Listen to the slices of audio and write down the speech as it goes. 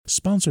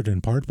Sponsored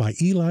in part by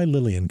Eli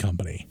Lilly and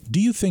Company. Do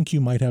you think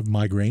you might have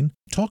migraine?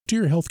 Talk to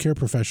your healthcare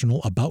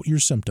professional about your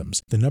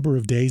symptoms, the number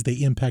of days they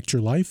impact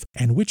your life,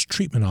 and which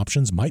treatment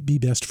options might be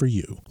best for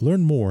you.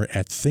 Learn more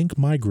at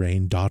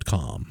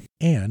thinkmigraine.com.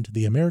 And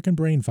the American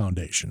Brain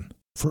Foundation.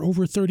 For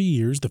over 30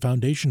 years, the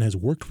Foundation has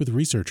worked with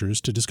researchers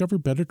to discover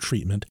better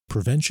treatment,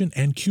 prevention,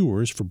 and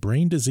cures for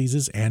brain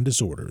diseases and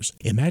disorders.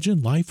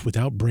 Imagine life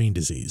without brain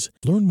disease.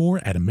 Learn more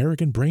at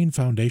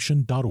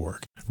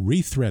AmericanBrainFoundation.org.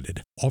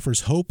 Rethreaded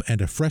offers hope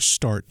and a fresh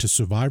start to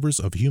survivors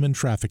of human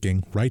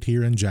trafficking right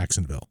here in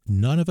Jacksonville.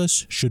 None of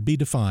us should be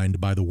defined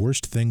by the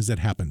worst things that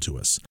happen to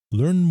us.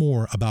 Learn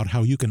more about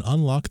how you can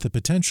unlock the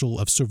potential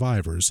of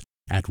survivors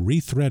at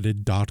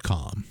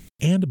rethreaded.com.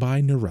 And by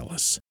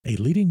Neurelis, a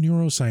leading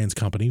neuroscience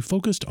company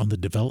focused on the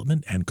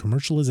development and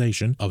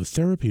commercialization of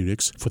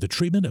therapeutics for the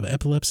treatment of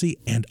epilepsy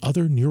and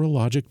other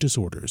neurologic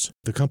disorders.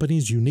 The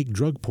company's unique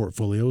drug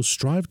portfolios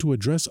strive to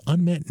address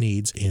unmet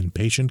needs in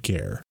patient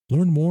care.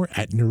 Learn more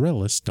at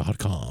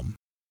Neurelis.com.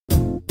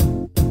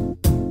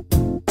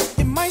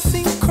 It might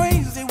seem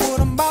crazy what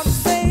I'm about to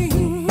say.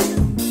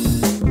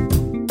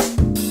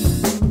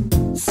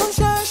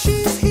 Sunshine,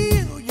 she's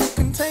here, you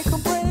can take a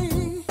break.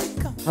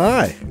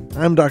 Hi,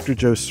 I'm Dr.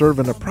 Joe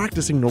Servin, a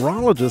practicing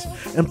neurologist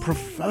and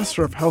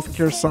professor of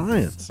healthcare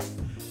science.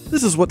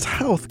 This is What's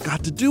Health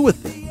Got to Do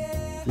with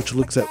It, which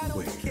looks at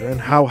where and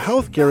how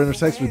healthcare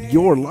intersects with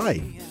your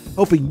life,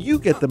 helping you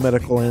get the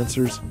medical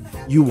answers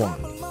you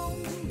want.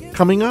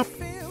 Coming up,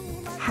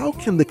 how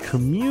can the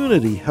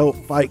community help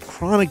fight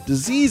chronic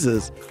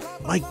diseases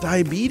like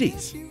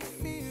diabetes?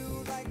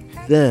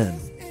 Then,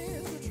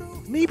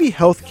 maybe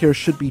healthcare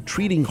should be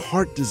treating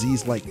heart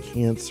disease like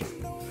cancer.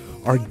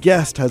 Our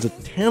guest has a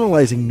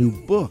tantalizing new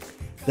book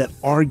that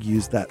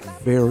argues that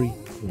very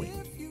point.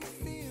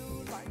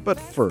 But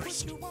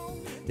first,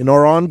 in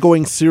our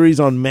ongoing series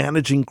on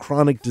managing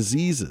chronic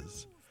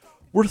diseases,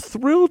 we're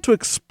thrilled to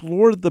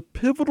explore the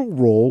pivotal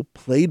role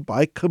played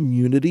by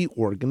community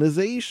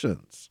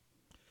organizations.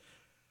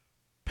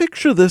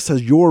 Picture this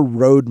as your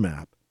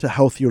roadmap to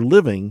healthier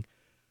living,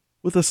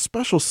 with a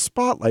special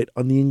spotlight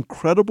on the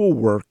incredible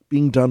work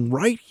being done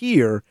right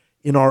here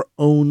in our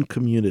own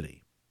community.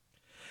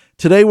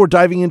 Today, we're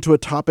diving into a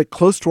topic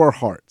close to our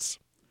hearts: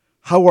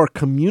 how our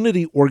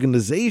community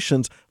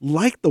organizations,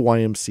 like the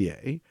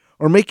YMCA,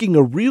 are making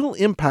a real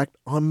impact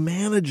on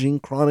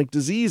managing chronic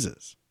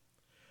diseases.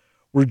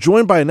 We're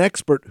joined by an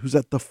expert who's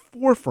at the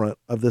forefront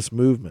of this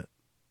movement.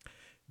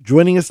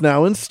 Joining us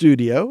now in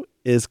studio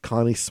is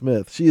Connie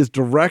Smith. She is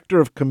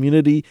Director of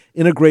Community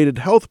Integrated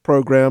Health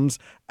Programs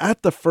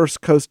at the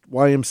First Coast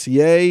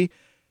YMCA.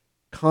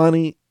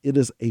 Connie, it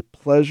is a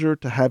pleasure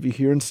to have you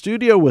here in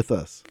studio with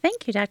us.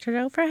 Thank you, Dr.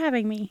 Joe, for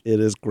having me. It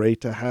is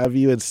great to have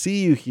you and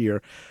see you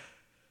here.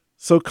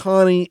 So,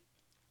 Connie,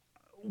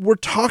 we're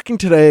talking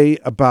today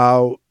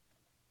about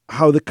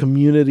how the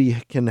community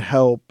can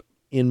help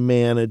in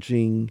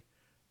managing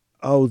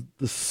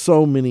the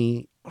so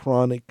many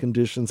chronic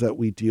conditions that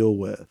we deal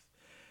with.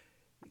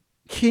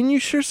 Can you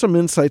share some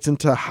insights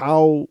into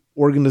how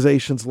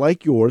organizations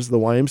like yours, the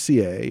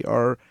YMCA,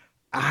 are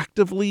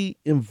actively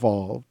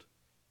involved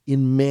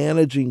in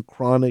managing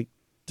chronic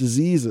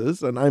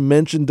diseases? And I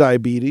mentioned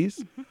diabetes.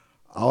 Mm-hmm.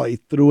 I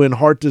threw in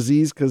heart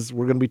disease because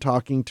we're going to be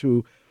talking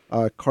to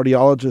a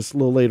cardiologist a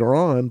little later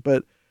on.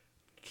 But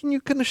can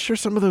you kind of share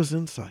some of those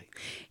insights?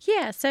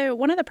 Yeah, so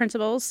one of the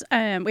principles,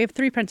 we have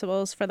 3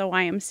 principles for the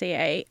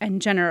YMCA in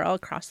general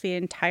across the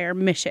entire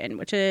mission,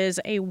 which is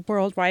a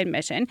worldwide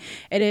mission.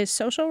 It is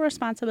social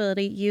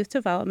responsibility, youth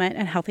development,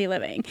 and healthy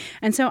living.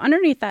 And so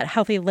underneath that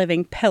healthy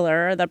living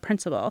pillar, the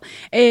principle,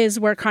 is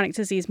where chronic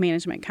disease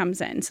management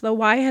comes in. So the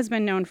Y has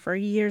been known for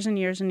years and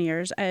years and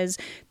years as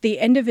the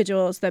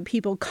individuals that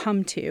people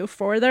come to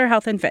for their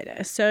health and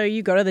fitness. So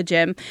you go to the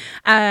gym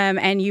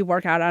and you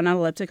work out on an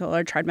elliptical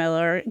or treadmill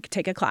or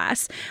take a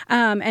class.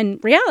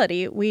 And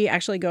reality, we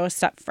actually go a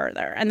step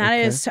further. And that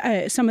is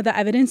some of the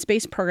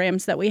evidence-based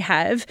programs that we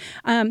have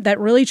that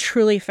really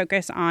truly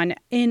focus on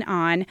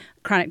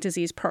chronic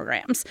disease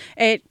programs.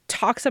 It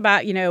talks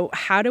about,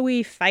 how do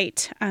we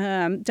fight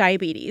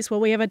diabetes? Well,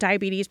 we have a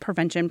diabetes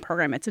prevention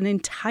program. It's an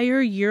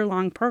entire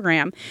year-long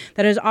program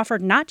that is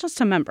offered not just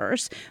to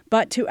members,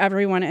 but to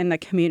everyone in the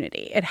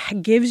community. It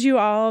gives you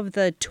all of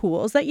the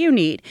tools that you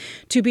need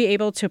to be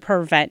able to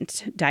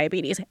prevent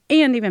diabetes.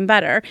 And even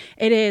better,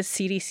 it is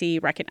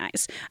CDC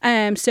recognized.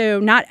 So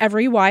not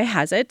every Y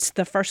has it.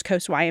 The First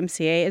Coast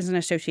YMCA is an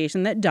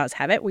association that does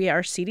have it. We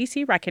are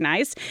CDC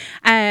recognized.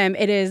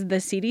 It is the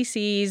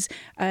CDC's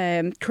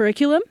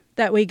curriculum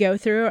that we go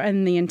through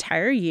in the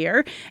entire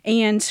year,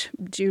 and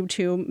due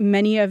to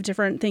many of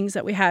different things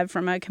that we have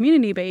from a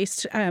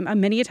community-based,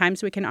 many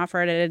times we can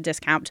offer it at a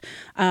discount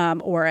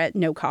or at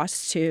no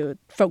cost to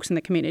folks in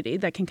the community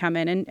that can come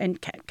in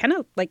and kind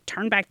of like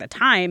turn back the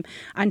time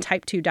on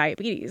type 2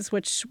 diabetes,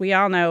 which we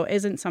all know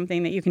isn't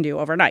something that you can do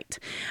overnight.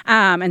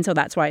 And so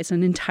that's why it's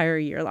an entire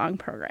year-long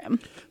program.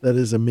 That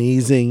is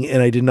amazing,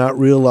 and I did not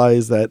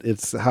realize that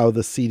it's how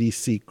the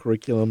CDC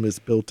curriculum is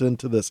built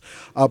into this.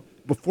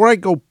 Before I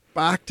go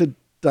back to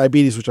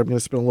diabetes, which I'm going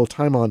to spend a little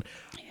time on,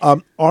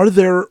 What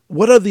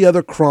are the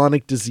other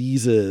chronic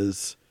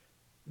diseases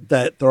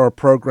that there are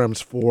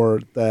programs for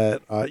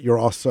that you're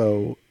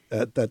also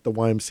that the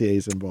YMCA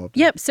is involved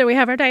in? Yep. So we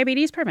have our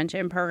diabetes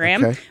prevention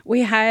program. Okay. We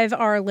have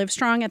our Live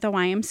Strong at the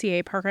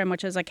YMCA program,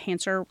 which is a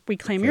cancer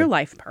reclaim your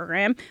life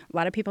program. A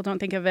lot of people don't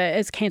think of it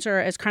as cancer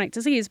as chronic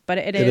disease, but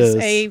it is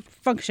a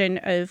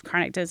function of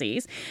chronic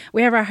disease.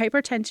 We have our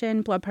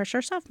hypertension blood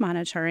pressure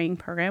self-monitoring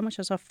program, which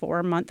is a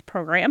 4-month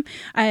program.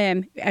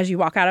 As you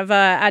walk out of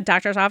a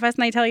doctor's office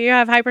and they tell you you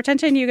have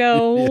hypertension, you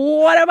go,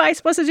 what am I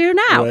supposed to do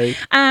now? Right.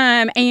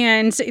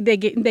 And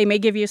they may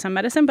give you some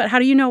medicine, but how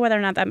do you know whether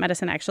or not that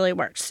medicine actually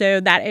works? So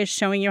that is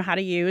showing you how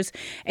to use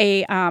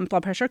a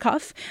blood pressure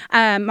cuff,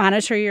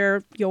 monitor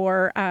your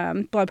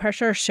blood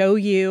pressure, show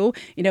you,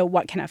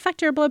 what can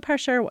affect your blood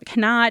pressure, what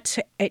cannot.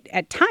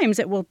 At times,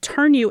 it will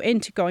turn you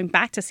into going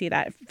back to see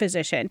that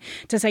physician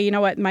to say, you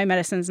know what, my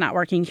medicine's not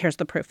working. Here's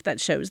the proof that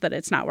shows that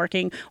it's not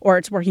working or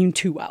it's working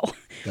too well.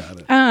 Got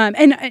it.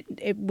 And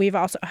we've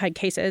also had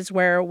cases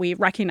where we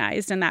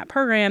recognized in that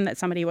program that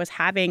somebody was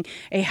having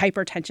a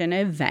hypertension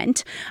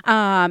event,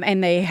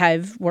 and they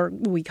have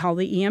what we call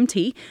the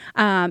EMT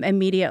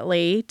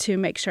immediately to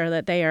make sure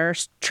that they are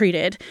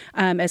treated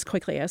as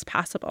quickly as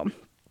possible.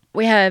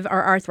 We have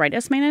our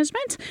arthritis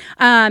management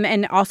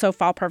and also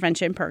fall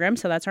prevention program.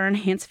 So that's our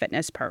enhanced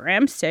fitness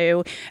program.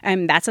 So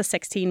that's a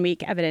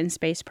 16-week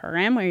evidence-based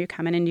program where you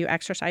come in and you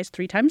exercise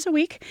 3 times a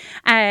week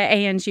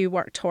and you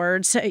work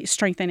towards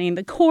strengthening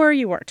the core.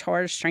 You work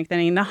towards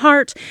strengthening the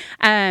heart.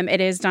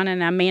 It is done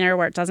in a manner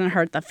where it doesn't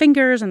hurt the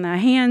fingers and the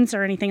hands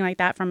or anything like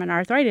that from an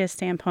arthritis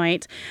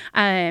standpoint.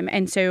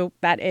 And so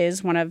that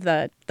is one of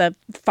the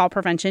fall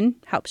prevention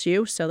helps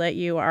you so that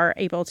you are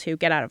able to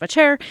get out of a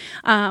chair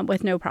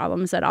with no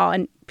problems at all.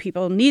 And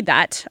people need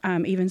that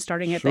even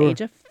starting at the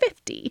age of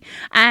 50.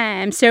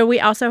 So we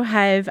also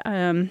have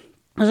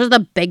those are the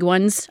big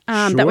ones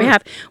that we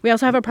have. We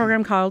also have a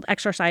program called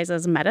Exercise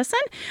as Medicine.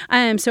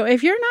 So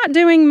if you're not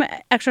doing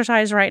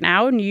exercise right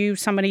now and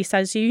somebody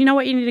says to you, you know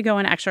what, you need to go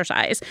and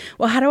exercise.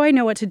 Well, how do I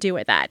know what to do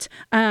with that?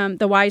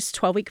 The WISE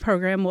 12-week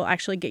program will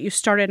actually get you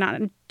started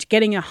on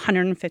getting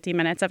 150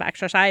 minutes of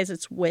exercise.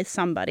 It's with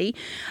somebody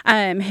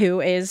who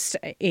is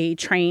a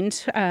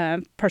trained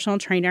personal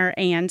trainer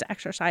and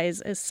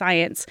exercise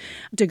science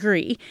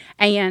degree.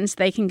 And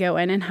they can go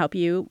in and help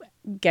you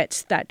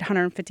get that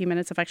 150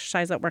 minutes of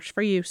exercise that works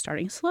for you,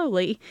 starting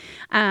slowly,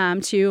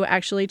 to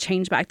actually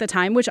change back the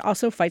time, which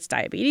also fights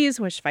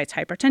diabetes, which fights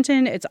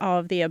hypertension. It's all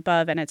of the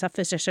above, and it's a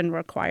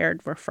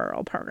physician-required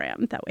referral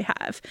program that we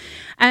have.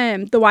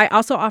 The Y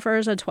also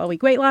offers a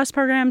 12-week weight loss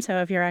program.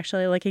 So if you're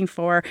actually looking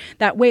for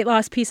that weight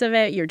loss piece of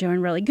it, you're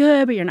doing really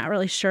good, but you're not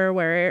really sure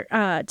where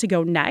to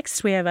go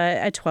next, we have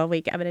a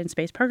 12-week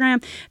evidence-based program.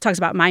 It talks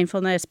about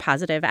mindfulness,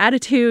 positive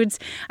attitudes,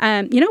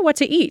 what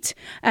to eat.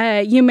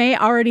 You may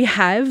already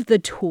have the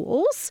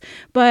tools,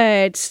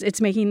 but it's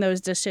making those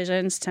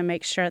decisions to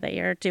make sure that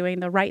you're doing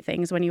the right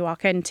things when you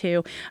walk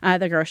into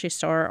the grocery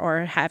store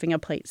or having a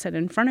plate sit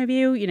in front of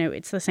you.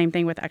 It's the same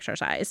thing with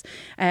exercise.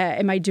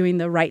 Am I doing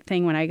the right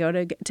thing when I go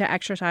to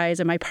exercise?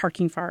 Am I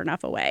parking far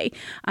enough away?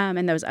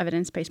 And those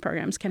evidence-based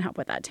programs can help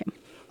with that too.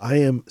 I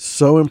am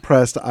so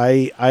impressed.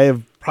 I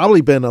have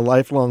probably been a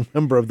lifelong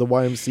member of the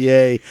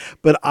YMCA,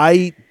 but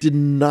I did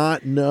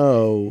not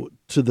know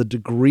to the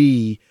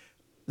degree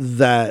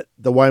that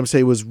the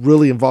YMCA was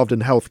really involved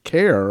in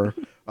healthcare,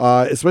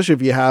 especially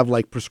if you have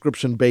like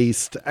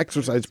prescription-based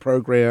exercise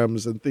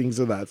programs and things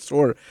of that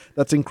sort.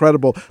 That's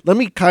incredible. Let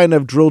me kind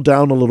of drill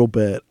down a little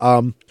bit.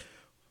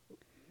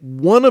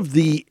 One of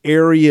the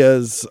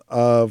areas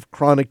of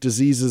chronic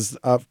diseases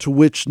to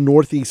which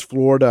Northeast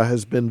Florida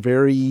has been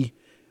very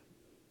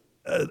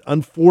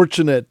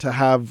unfortunate to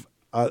have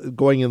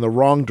going in the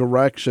wrong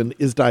direction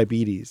is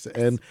diabetes.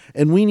 And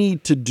we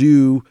need to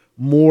do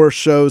more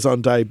shows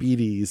on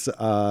diabetes,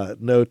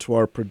 note to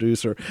our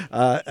producer,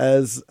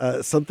 as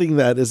something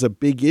that is a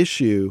big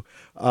issue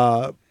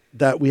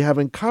that we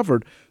haven't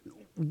covered.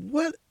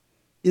 What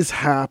is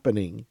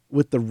happening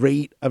with the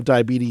rate of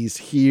diabetes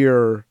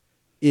here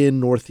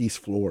in Northeast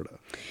Florida?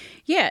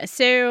 Yeah,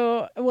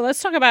 so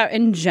let's talk about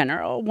in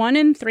general. 1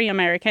 in 3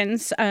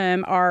 Americans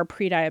are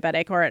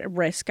pre-diabetic or at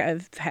risk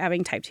of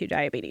having type 2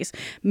 diabetes.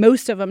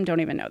 Most of them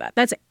don't even know that.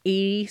 That's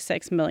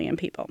 86 million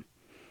people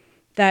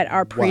that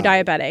are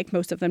pre-diabetic. Wow.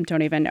 Most of them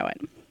don't even know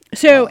it.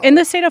 So in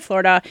the state of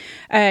Florida,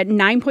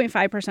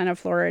 9.5% of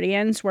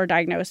Floridians were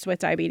diagnosed with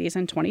diabetes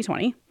in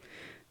 2020.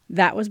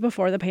 That was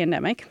before the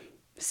pandemic.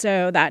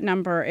 So that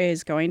number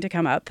is going to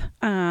come up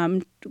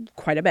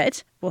quite a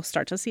bit. We'll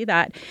start to see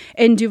that.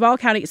 In Duval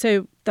County,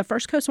 so the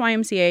First Coast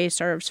YMCA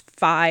serves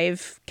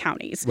 5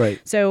 counties. Right.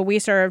 So we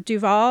serve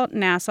Duval,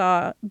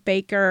 Nassau,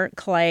 Baker,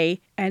 Clay,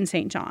 and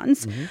St.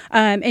 John's.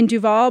 Mm-hmm. In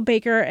Duval,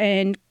 Baker,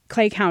 and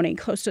Clay County,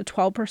 close to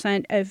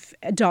 12% of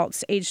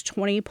adults aged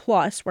 20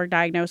 plus were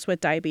diagnosed with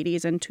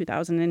diabetes in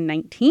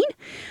 2019.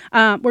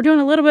 We're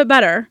doing a little bit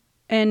better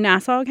in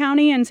Nassau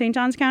County and St.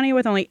 Johns County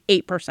with only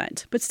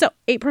 8%. But still,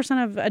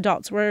 8% of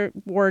adults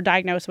were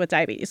diagnosed with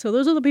diabetes. So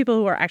those are the people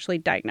who are actually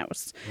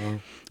diagnosed.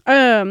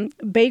 Wow.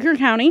 Baker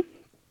County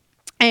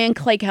And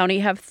Clay County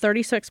have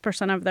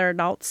 36% of their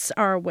adults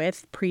are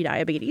with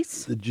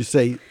prediabetes. Did you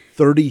say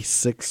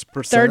 36%?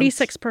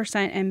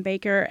 36% in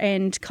Baker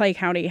and Clay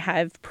County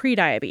have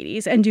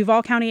prediabetes. And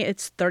Duval County,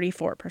 it's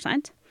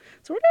 34%.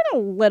 So we're doing a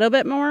little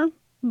bit more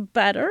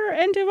better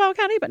in Duval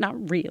County, but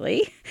not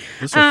really.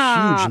 Those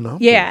are huge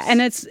numbers. Yeah,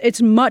 and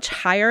it's much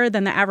higher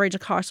than the average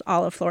across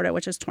all of Florida,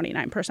 which is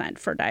 29%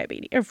 for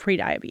diabetes or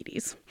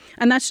prediabetes.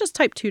 And that's just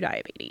type 2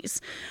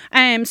 diabetes.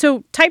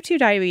 So type 2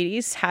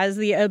 diabetes has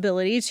the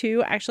ability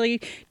to actually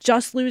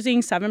just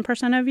losing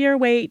 7% of your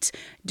weight,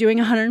 doing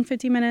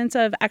 150 minutes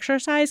of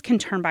exercise can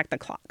turn back the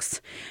clocks.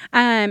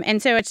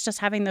 And so it's just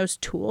having those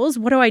tools.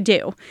 What do I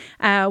do?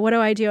 What do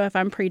I do if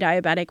I'm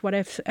pre-diabetic? What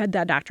if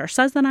the doctor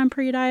says that I'm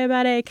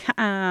pre-diabetic?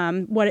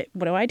 What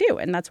do I do?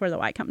 And that's where the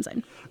why comes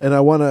in. And I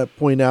want to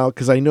point out,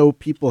 because I know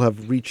people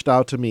have reached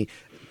out to me,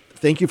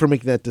 thank you for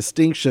making that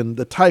distinction.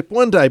 The type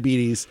 1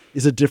 diabetes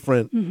is a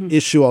different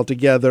issue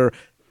altogether.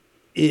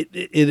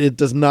 It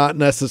does not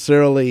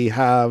necessarily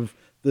have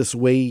this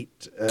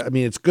weight. I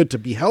mean, it's good to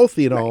be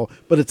healthy and all,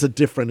 but it's a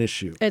different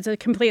issue. It's a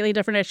completely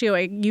different issue.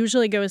 It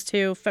usually goes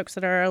to folks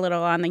that are a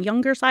little on the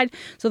younger side.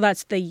 So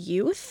that's the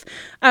youth.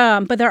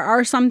 But there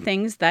are some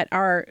things that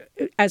are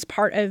as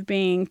part of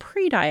being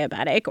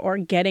pre-diabetic or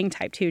getting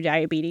type 2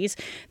 diabetes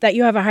that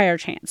you have a higher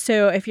chance.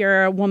 So if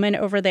you're a woman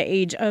over the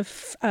age of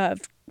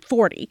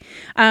 40,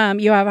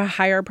 you have a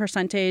higher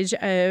percentage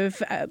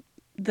of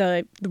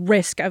the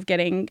risk of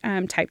getting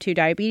type 2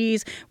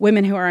 diabetes.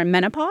 Women who are in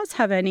menopause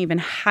have an even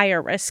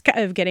higher risk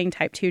of getting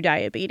type 2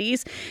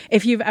 diabetes.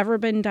 If you've ever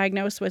been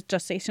diagnosed with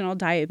gestational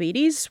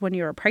diabetes when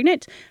you were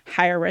pregnant,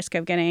 higher risk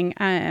of getting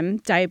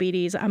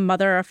diabetes. A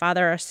mother, a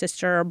father, a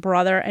sister, a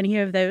brother, any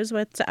of those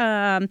with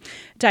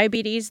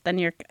diabetes, then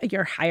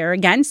you're higher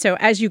again. So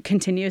as you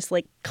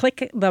continuously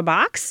click the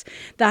box,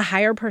 the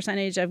higher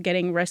percentage of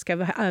getting risk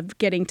of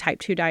getting type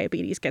 2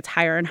 diabetes gets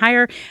higher and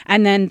higher.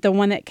 And then the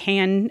one that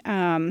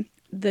can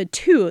the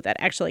two that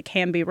actually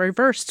can be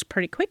reversed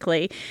pretty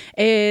quickly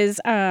is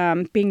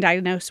being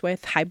diagnosed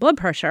with high blood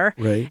pressure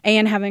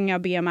and having a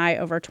BMI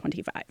over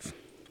 25.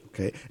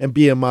 Okay. And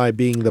BMI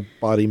being the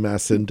body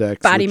mass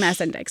index.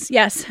 Mass index,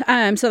 yes.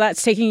 So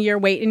that's taking your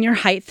weight and your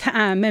height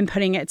and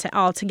putting it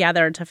all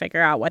together to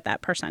figure out what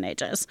that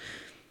percentage is.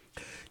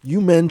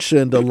 You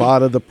mentioned a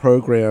lot of the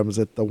programs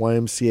that the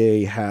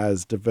YMCA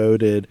has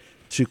devoted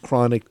to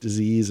chronic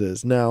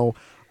diseases. Now,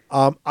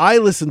 I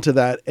listened to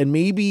that, and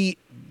maybe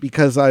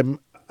because I'm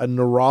a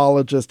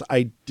neurologist,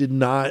 I did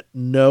not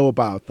know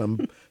about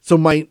them. So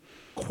my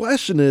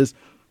question is,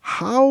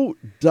 how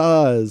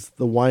does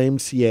the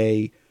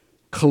YMCA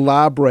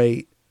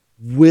collaborate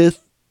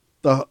with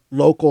the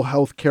local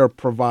healthcare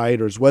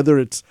providers, whether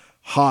it's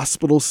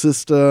hospital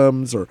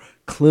systems or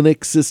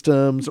clinic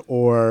systems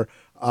or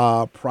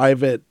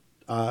private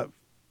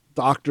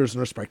doctors,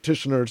 nurse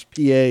practitioners,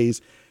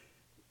 PAs,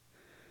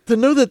 to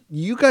know that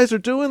you guys are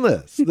doing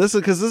this?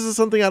 Because this is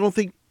something I don't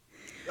think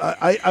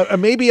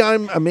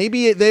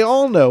maybe they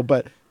all know,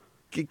 but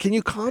can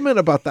you comment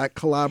about that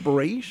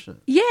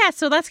collaboration? Yeah,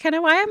 so that's kind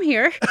of why I'm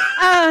here.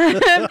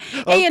 And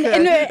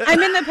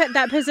I'm in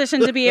that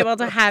position to be able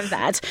to have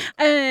that.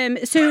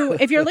 So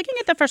if you're looking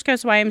at the First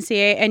Coast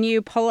YMCA and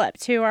you pull up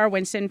to our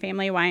Winston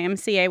Family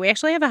YMCA, we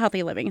actually have a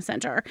Healthy Living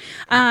Center.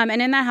 And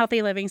in that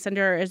Healthy Living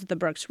Center is the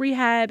Brooks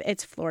Rehab,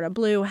 it's Florida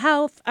Blue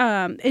Health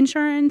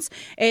Insurance,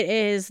 it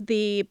is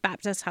the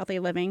Baptist Healthy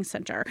Living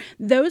Center.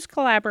 Those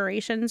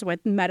collaborations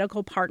with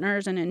medical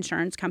partners and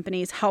insurance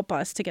companies help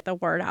us to get the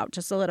word out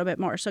just a little bit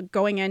more. So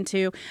going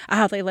into a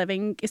Healthy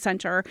Living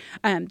Center,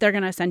 they're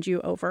going to send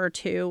you over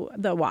to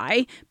the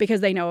Y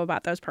because they know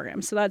about those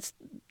programs. So that's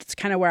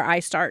kind of where I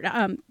start.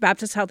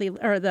 Baptist Healthy,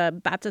 or the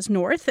Baptist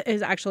North,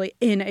 is actually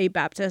in a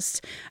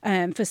Baptist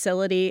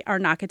facility. Our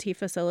Nocatee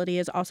facility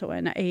is also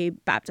in a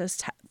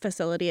Baptist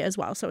facility as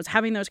well. So it's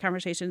having those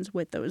conversations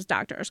with those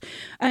doctors.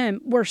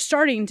 We're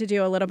starting to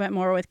do a little bit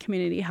more with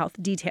community health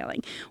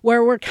detailing,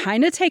 where we're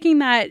kind of taking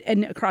that,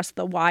 and across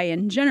the Y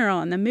in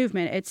general and the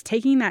movement, it's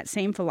taking that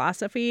same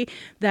philosophy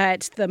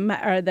that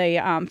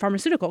the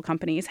pharmaceutical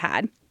companies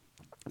had,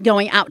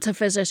 going out to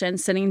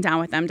physicians, sitting down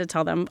with them to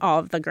tell them all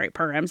of the great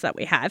programs that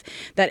we have,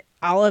 that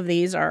all of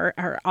these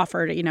are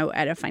offered,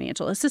 at a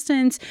financial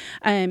assistance.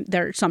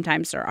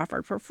 Sometimes they're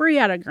offered for free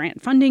out of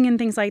grant funding and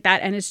things like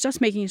that. And it's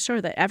just making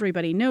sure that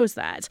everybody knows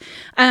that.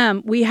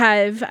 We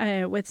have,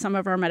 with some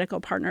of our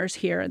medical partners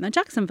here in the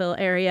Jacksonville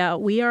area,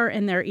 we are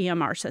in their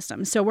EMR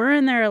systems. So we're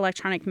in their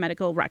electronic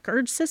medical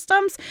record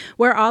systems,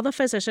 where all the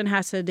physician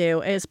has to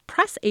do is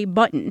press a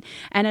button,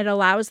 and it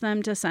allows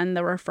them to send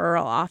the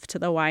referral off to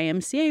the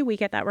YMCA. We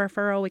get that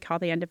referral. We call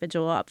the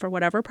individual up for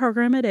whatever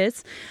program it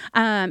is.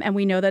 And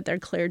we know that they're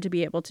cleared to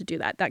be able to do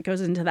that. That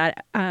goes into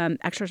that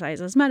exercise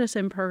as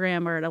medicine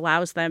program, where it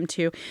allows them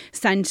to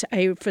send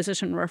a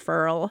physician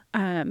referral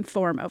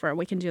form over.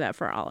 We can do that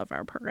for all of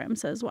our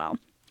programs as well.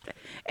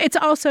 It's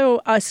also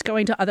us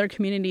going to other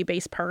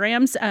community-based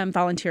programs,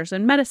 Volunteers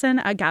in Medicine,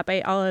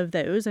 Agape, all of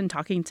those, and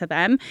talking to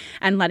them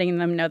and letting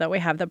them know that we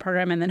have the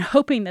program, and then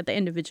hoping that the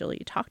individual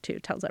you talk to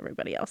tells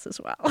everybody else as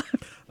well.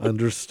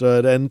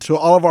 Understood. And to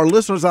all of our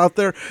listeners out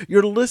there,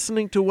 you're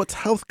listening to What's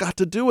Health Got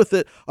to Do with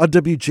It on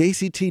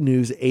WJCT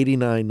News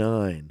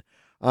 89.9.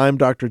 I'm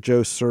Dr.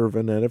 Joe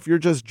Servin, and if you're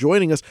just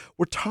joining us,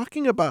 we're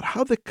talking about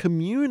how the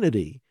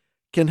community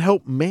can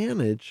help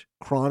manage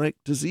chronic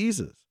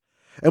diseases.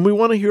 And we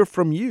want to hear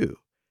from you.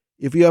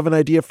 If you have an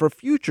idea for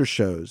future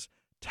shows,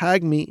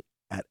 tag me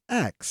at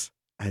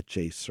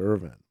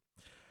X@JServin.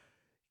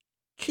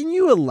 Can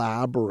you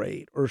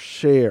elaborate or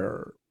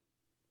share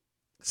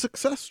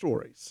success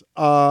stories?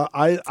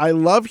 I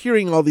love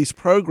hearing all these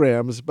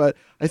programs, but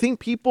I think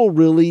people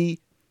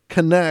really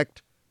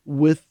connect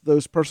with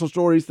those personal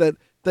stories that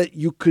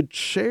you could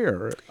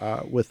share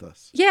with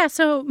us. Yeah,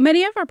 so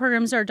many of our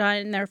programs are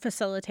done, they're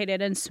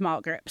facilitated in small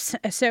groups.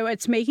 So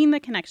it's making the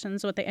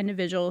connections with the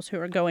individuals who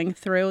are going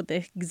through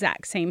the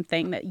exact same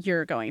thing that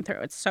you're going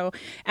through. It's so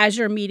as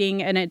you're meeting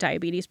in a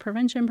diabetes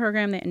prevention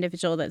program, the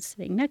individual that's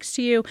sitting next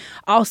to you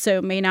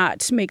also may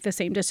not make the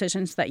same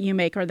decisions that you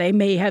make, or they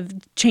may have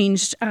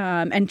changed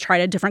and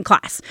tried a different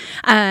class.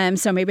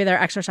 So maybe they're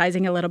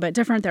exercising a little bit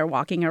different, they're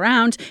walking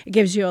around. It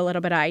gives you a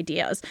little bit of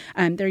ideas.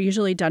 They're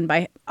usually done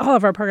by, all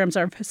of our programs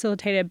are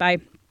facilitated by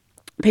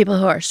people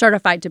who are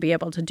certified to be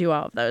able to do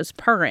all of those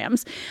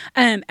programs.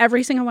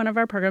 Every single one of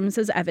our programs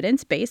is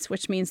evidence-based,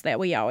 which means that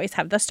we always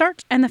have the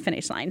start and the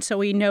finish line. So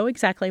we know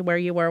exactly where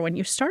you were when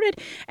you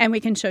started, and we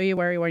can show you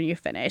where you were when you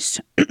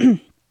finished.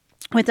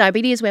 With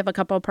diabetes, we have a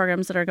couple of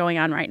programs that are going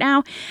on right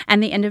now,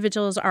 and the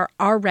individuals are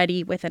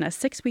already, within a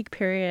 6-week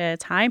period of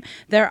time,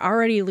 they're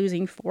already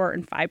losing 4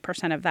 and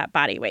 5% of that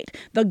body weight.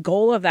 The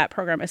goal of that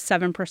program is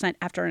 7%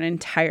 after an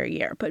entire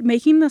year. But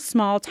making the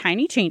small,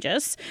 tiny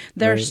changes,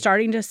 they're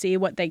starting to see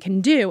what they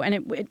can do,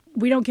 and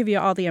we don't give you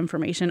all the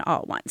information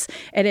all at once.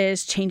 It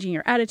is changing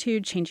your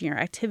attitude, changing your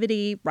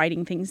activity,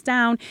 writing things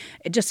down,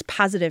 just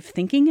positive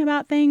thinking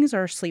about things,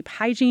 or sleep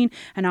hygiene,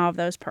 and all of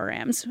those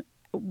programs.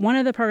 One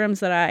of the programs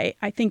that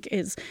I think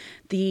is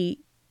the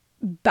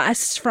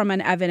best from an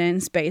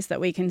evidence base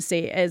that we can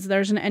see is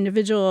there's an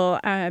individual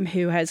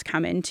who has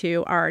come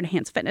into our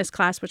enhanced fitness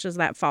class, which is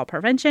that fall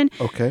prevention.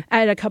 Okay.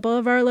 At a couple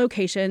of our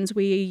locations,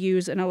 we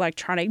use an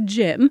electronic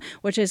gym,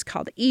 which is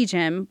called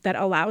eGym, that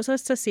allows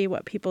us to see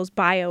what people's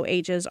bio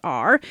ages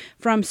are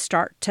from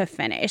start to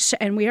finish.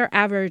 And we are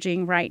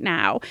averaging right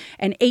now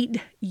an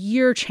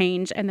 8-year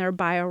change in their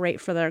bio rate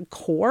for their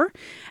core,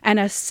 and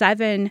a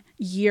 7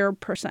 years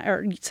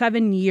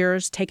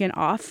taken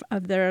off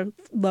of their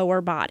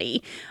lower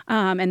body.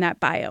 And that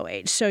bio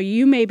age. So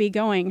you may be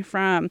going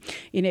from,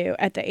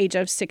 at the age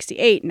of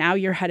 68, now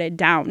you're headed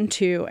down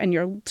to, and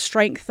your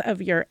strength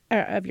of your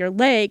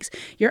legs,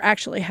 you're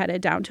actually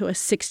headed down to a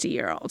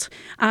 60-year-old.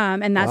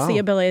 And that's the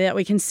ability that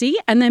we can see.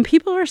 And then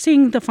people are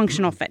seeing the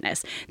functional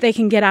fitness. They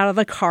can get out of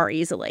the car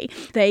easily.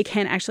 They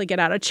can actually get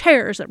out of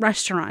chairs at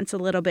restaurants a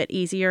little bit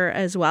easier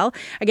as well.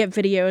 I get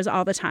videos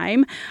all the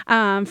time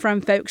from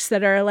folks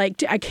that are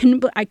like, I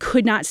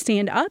could not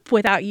stand up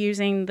without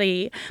using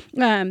the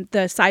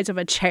sides of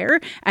a chair.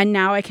 And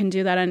now I can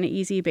do that on an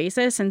easy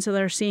basis. And so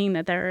they're seeing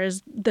that there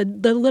is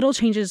the little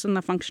changes in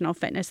the functional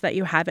fitness that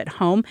you have at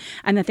home,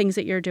 and the things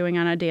that you're doing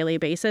on a daily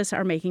basis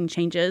are making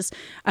changes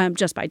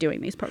just by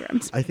doing these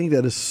programs. I think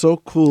that is so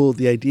cool,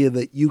 the idea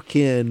that you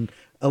can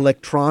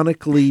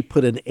electronically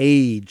put an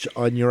age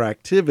on your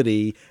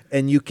activity,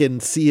 and you can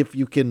see if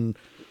you can,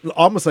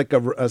 almost like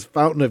a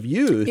fountain of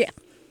youth. Yeah.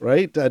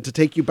 Right? To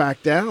take you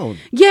back down.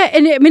 Yeah.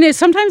 And I mean,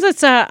 sometimes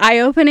it's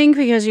eye-opening,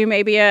 because you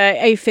may be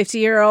a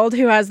 50-year-old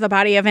who has the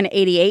body of an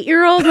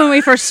 88-year-old when we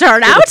first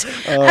start out.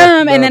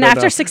 And then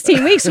after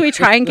 16 weeks, we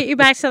try and get you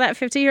back to that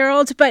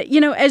 50-year-old. But,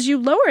 as you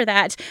lower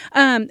that,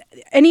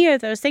 any of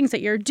those things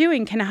that you're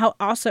doing can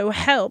also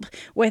help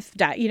with,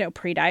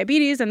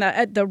 pre-diabetes and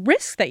the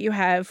risk that you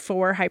have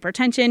for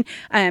hypertension,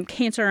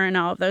 cancer, and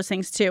all of those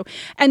things too.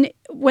 And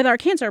with our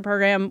cancer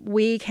program,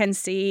 we can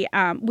see,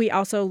 we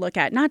also look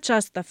at not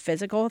just the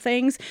physical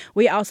things,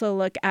 we also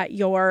look at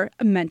your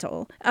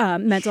mental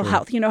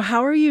health.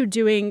 How are you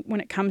doing when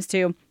it comes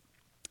to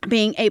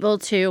being able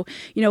to,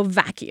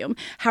 vacuum?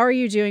 How are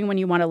you doing when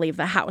you want to leave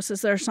the house?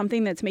 Is there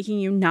something that's making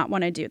you not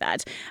want to do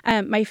that?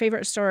 My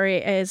favorite story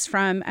is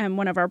from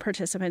one of our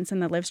participants in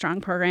the Live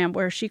Strong program,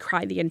 where she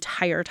cried the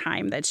entire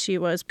time that she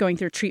was going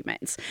through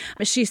treatments.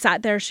 She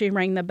sat there, she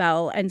rang the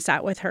bell and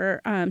sat with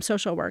her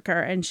social worker,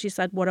 and she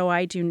said, "What do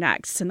I do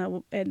next?"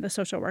 And the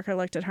social worker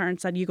looked at her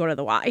and said, "You go to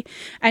the Y."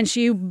 And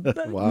she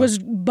was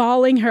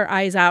bawling her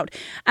eyes out.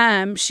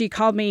 She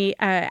called me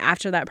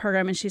after that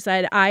program, and she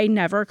said, "I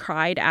never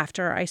cried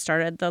after I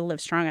started the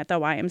Live Strong at the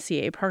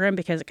YMCA program,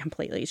 because it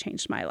completely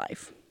changed my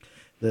life."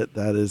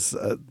 That is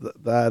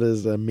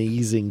an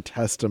amazing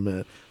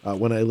testament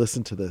when I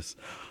listen to this.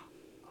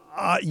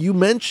 You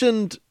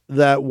mentioned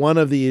that one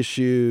of the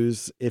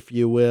issues, if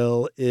you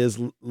will, is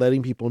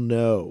letting people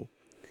know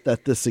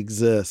that this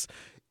exists.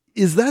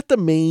 Is that the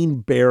main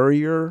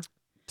barrier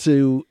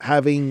to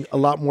having a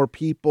lot more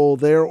people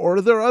there, or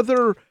are there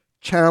other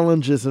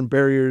challenges and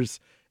barriers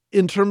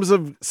in terms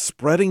of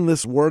spreading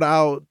this word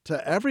out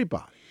to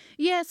everybody?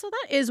 Yeah, so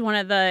that is one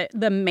of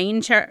the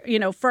main,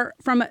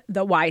 from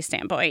the why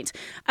standpoint.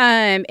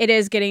 It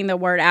is getting the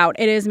word out.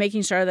 It is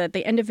making sure that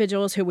the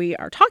individuals who we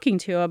are talking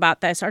to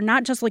about this are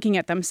not just looking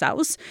at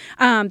themselves.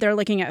 They're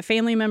looking at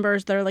family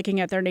members. They're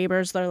looking at their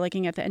neighbors. They're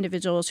looking at the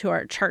individuals who are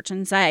at church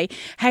and say,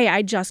 hey,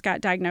 I just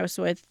got diagnosed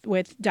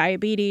with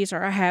diabetes,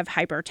 or I have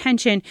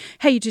hypertension.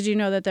 Hey, did you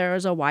know that there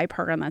is a Y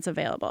program that's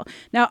available?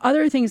 Now,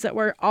 other things that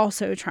we're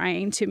also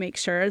trying to make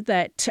sure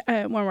that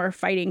when we're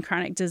fighting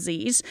chronic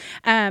disease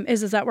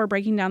is that we're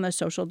breaking down the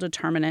social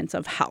determinants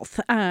of health,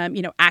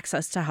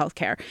 access to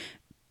healthcare.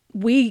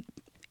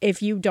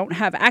 If you don't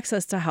have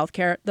access to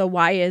healthcare, the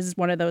Y is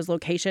one of those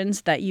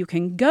locations that you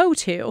can go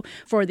to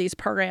for these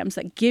programs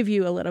that give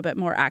you a little bit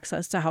more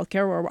access to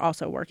healthcare. We're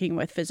also working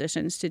with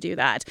physicians to do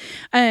that.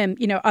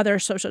 Other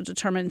social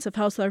determinants of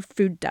health are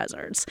food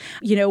deserts.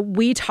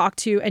 We talk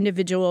to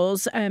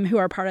individuals who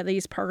are part of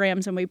these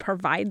programs, and we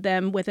provide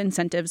them with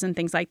incentives and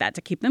things like that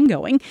to keep them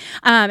going.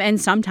 And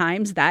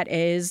sometimes that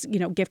is,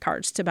 gift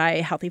cards to buy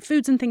healthy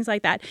foods and things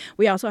like that.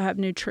 We also have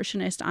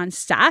nutritionists on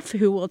staff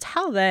who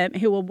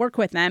will work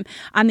with them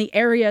on the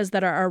areas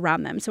that are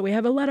around them. So we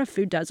have a lot of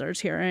food deserts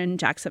here in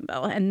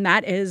Jacksonville, and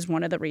that is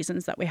one of the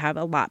reasons that we have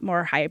a lot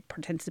more high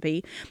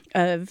propensity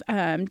of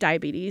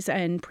diabetes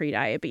and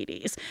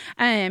prediabetes.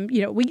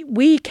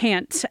 We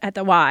can't at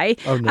the Y.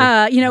 Oh,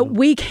 no.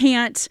 We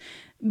can't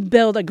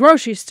build a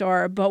grocery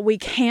store, but we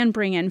can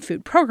bring in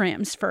food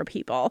programs for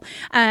people.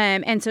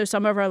 And so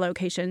some of our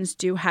locations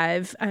do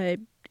have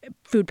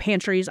food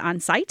pantries on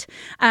site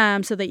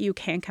so that you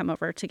can come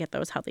over to get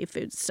those healthy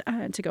foods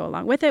to go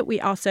along with it. We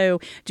also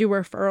do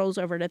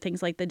referrals over to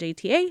things like the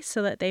JTA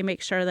so that they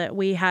make sure that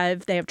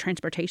they have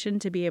transportation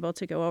to be able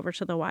to go over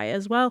to the Y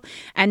as well.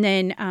 And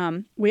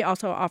then we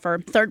also offer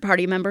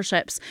third-party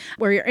memberships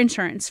where your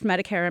insurance,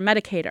 Medicare and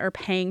Medicaid, are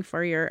paying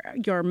for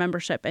your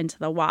membership into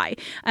the Y.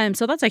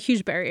 So that's a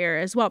huge barrier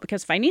as well,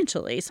 because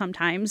financially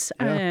sometimes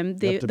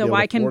the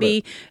Y can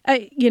be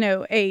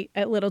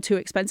a little too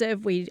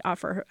expensive. We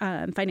offer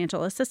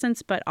financial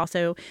assistance, but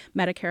also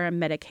Medicare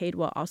and Medicaid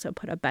will also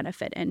put a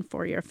benefit in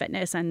for your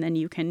fitness, and then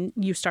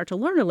you start to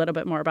learn a little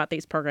bit more about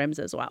these programs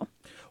as well.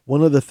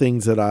 One of the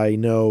things that I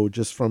know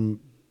just from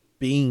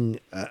being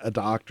a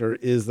doctor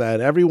is that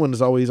everyone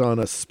is always on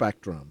a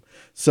spectrum.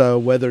 So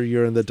whether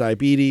you're in the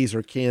diabetes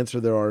or cancer,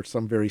 there are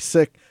some very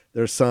sick,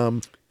 there's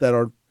some that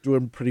are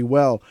doing pretty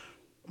well.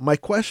 My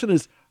question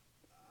is,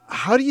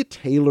 how do you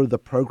tailor the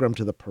program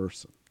to the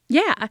person?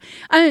 Yeah.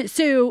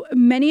 So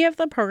many of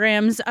the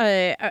programs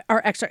are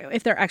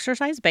if they're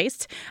exercise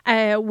based.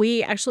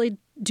 We actually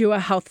do a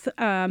health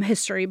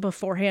history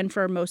beforehand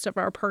for most of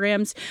our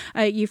programs.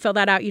 You fill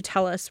that out. You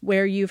tell us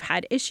where you've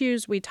had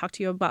issues. We talk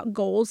to you about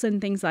goals and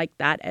things like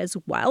that as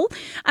well,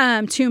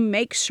 to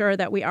make sure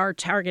that we are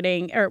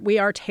targeting, or we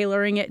are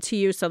tailoring it to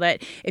you so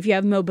that if you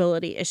have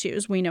mobility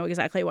issues, we know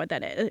exactly what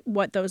that is,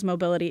 what those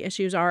mobility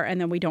issues are,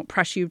 and then we don't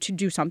press you to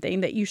do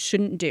something that you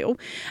shouldn't do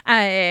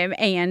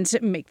and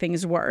make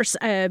things worse.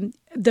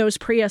 Those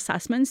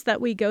pre-assessments that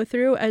we go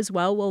through as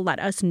well will let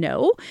us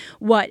know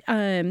what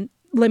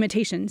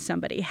limitations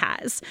somebody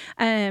has.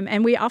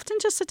 And we often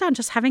just sit down,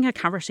 just having a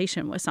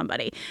conversation with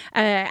somebody,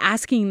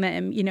 asking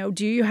them,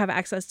 do you have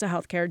access to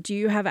healthcare? Do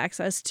you have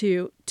access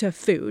to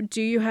food?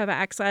 Do you have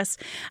access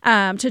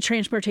to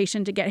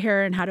transportation to get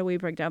here? And how do we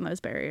break down those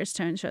barriers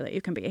to ensure that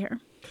you can be here?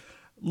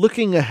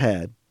 Looking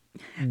ahead,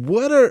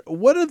 what are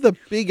the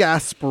big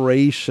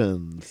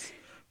aspirations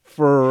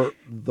for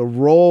the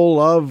role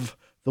of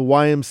the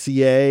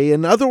YMCA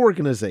and other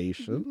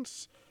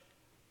organizations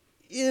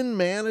in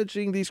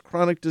managing these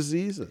chronic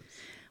diseases?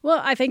 Well,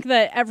 I think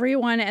that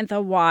everyone at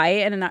the Y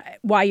and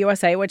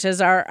YUSA, which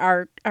is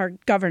our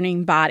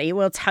governing body,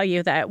 will tell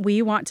you that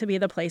we want to be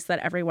the place that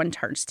everyone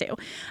turns to.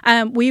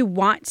 We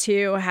want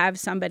to have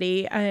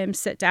somebody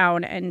sit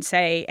down and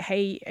say,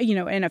 hey,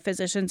 in a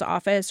physician's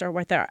office or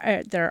with their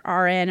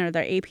RN or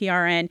their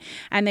APRN,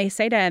 and they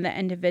say to the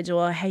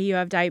individual, hey, you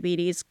have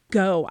diabetes,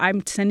 go.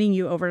 I'm sending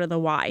you over to the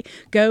Y.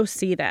 Go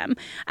see them.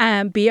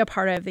 Be a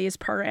part of these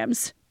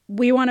programs.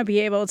 We want to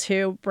be able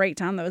to break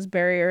down those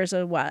barriers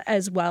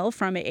as well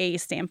from a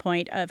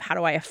standpoint of how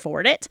do I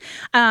afford it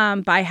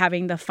by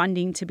having the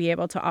funding to be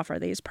able to offer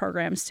these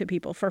programs to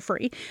people for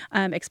free,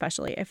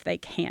 especially if they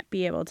can't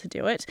be able to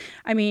do it.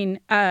 I mean,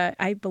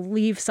 I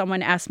believe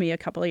someone asked me a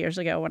couple of years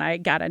ago when I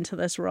got into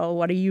this role,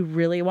 what do you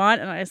really want?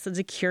 And I said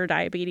to cure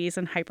diabetes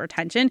and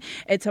hypertension.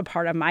 It's a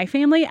part of my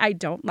family. I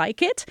don't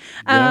like it.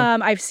 Yeah.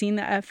 I've seen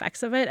the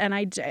effects of it, and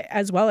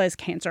as well as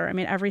cancer. I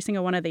mean, every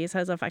single one of these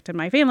has affected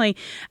my family.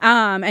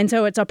 And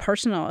so it's a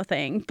personal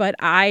thing, but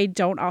I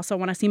don't also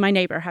want to see my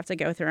neighbor have to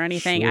go through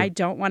anything. Sure. I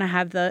don't want to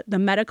have the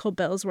medical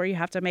bills where you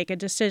have to make a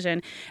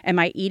decision. Am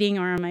I eating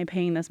or am I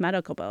paying this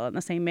medical bill? In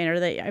the same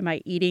manner that am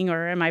I eating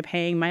or am I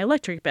paying my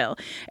electric bill?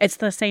 It's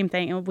the same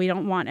thing. We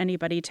don't want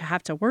anybody to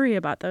have to worry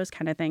about those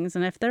kind of things.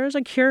 And if there's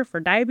a cure for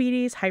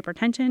diabetes,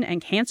 hypertension,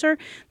 and cancer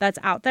that's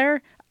out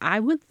there, I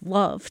would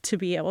love to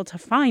be able to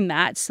find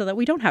that so that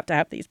we don't have to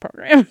have these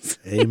programs.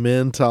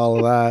 Amen to all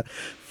of that.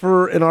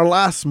 In our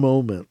last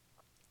moment,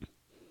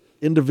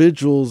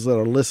 individuals that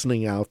are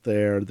listening out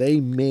there, they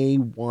may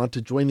want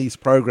to join these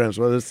programs,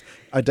 whether it's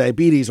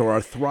diabetes or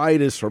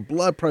arthritis or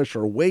blood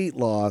pressure or weight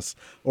loss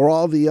or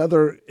all the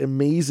other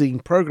amazing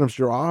programs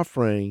you're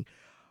offering.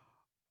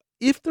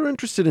 If they're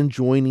interested in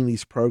joining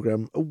these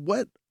programs,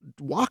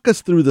 walk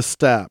us through the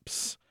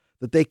steps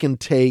that they can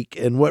take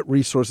and what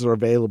resources are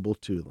available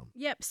to them.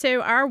 Yep.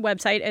 So our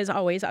website is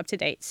always up to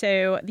date.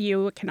 So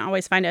you can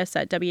always find us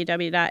at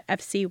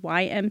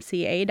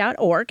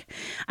www.fcymca.org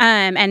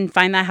and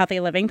find that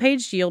healthy living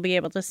page. You'll be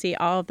able to see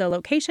all of the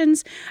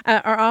locations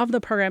or all of the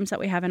programs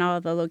that we have and all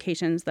of the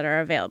locations that are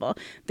available.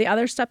 The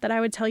other step that I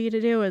would tell you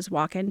to do is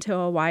walk into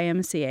a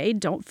YMCA.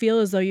 Don't feel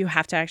as though you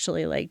have to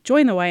actually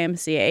join the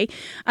YMCA,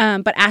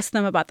 but ask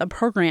them about the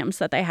programs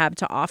that they have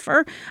to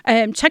offer.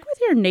 Check with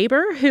your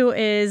neighbor who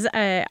is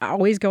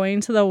always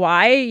going to the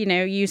Y.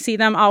 You see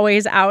them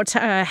always out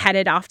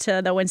headed off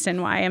to the Winston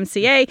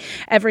YMCA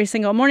every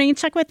single morning.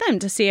 Check with them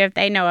to see if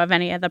they know of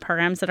any of the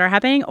programs that are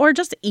happening, or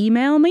just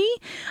email me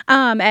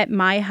at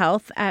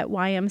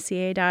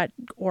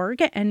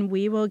myhealth@ymca.org, and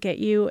we will get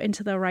you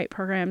into the right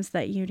programs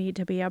that you need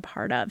to be a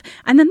part of.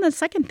 And then the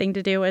second thing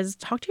to do is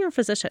talk to your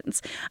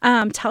physicians.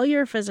 Tell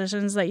your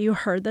physicians that you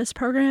heard this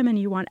program and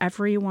you want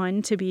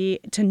everyone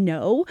to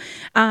know,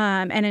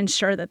 and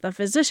ensure that the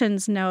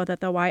physicians know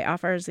that the Y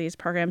offers these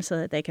programs so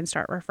that they can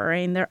start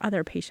referring their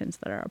other patients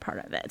that are a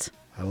part of it.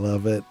 I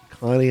love it.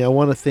 Connie, I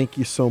want to thank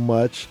you so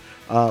much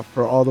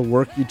for all the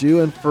work you do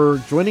and for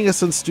joining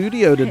us in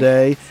studio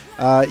today.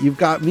 You've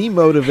got me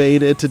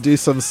motivated to do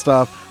some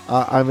stuff.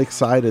 I'm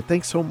excited.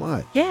 Thanks so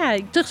much. Yeah,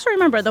 just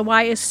remember the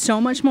Y is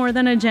so much more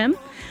than a gym.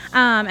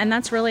 And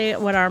that's really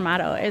what our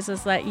motto is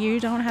that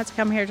you don't have to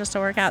come here just to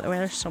work out.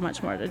 There's so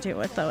much more to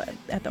do at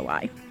the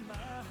Y.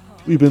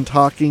 We've been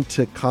talking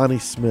to Connie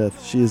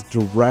Smith. She is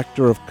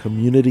Director of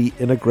Community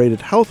Integrated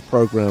Health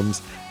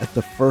Programs at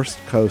the First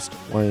Coast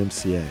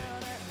YMCA.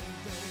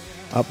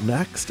 Up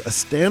next, a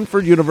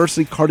Stanford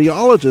University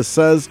cardiologist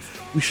says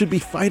we should be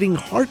fighting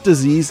heart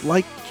disease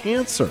like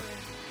cancer.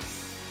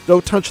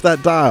 Don't touch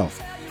that dial.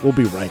 We'll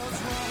be right back.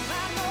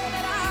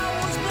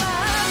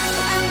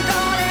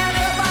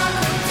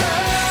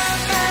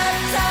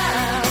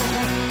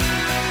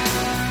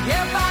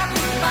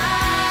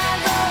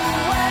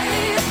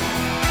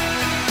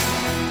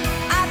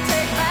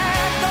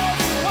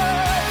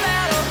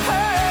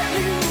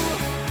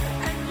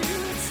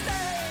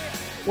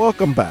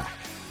 Welcome back.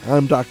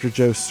 I'm Dr.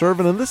 Joe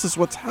Servin, and this is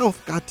What's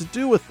Health Got to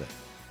Do with It.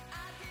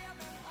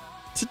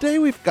 Today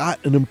we've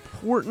got an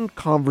important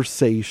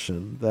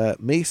conversation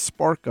that may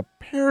spark a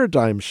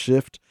paradigm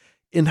shift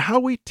in how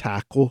we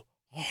tackle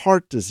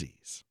heart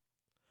disease.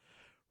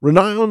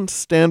 Renowned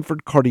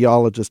Stanford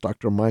cardiologist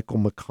Dr. Michael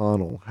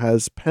McConnell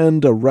has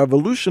penned a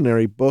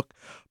revolutionary book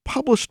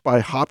published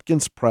by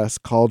Hopkins Press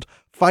called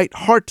Fight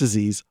Heart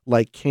Disease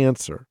Like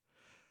Cancer,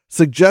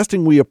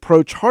 suggesting we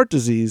approach heart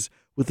disease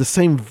with the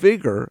same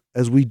vigor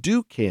as we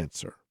do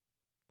cancer.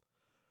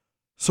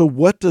 So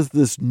what does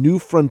this new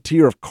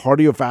frontier of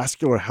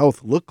cardiovascular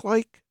health look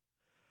like?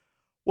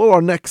 Well,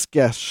 our next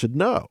guest should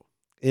know.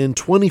 In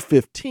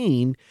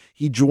 2015,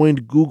 he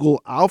joined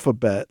Google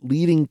Alphabet,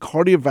 leading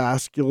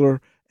cardiovascular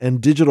and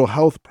digital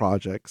health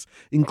projects,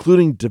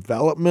 including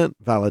development,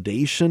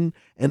 validation,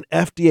 and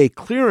FDA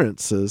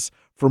clearances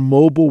for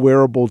mobile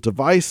wearable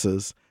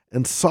devices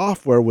and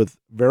software with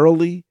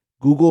Verily,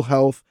 Google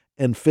Health,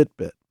 and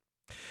Fitbit.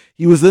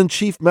 He was then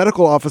Chief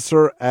Medical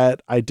Officer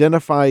at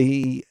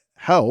Identify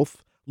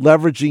Health,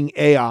 leveraging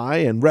AI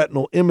and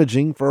retinal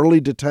imaging for early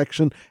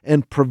detection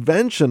and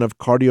prevention of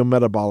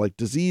cardiometabolic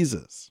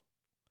diseases.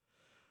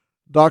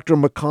 Dr.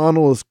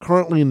 McConnell is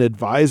currently an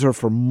advisor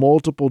for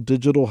multiple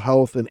digital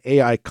health and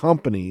AI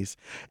companies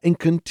and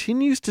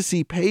continues to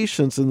see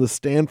patients in the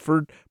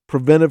Stanford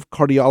Preventive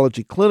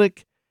Cardiology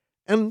Clinic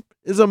and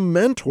is a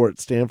mentor at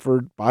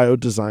Stanford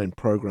Biodesign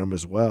program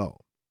as well.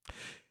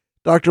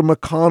 Dr.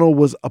 McConnell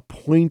was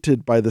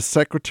appointed by the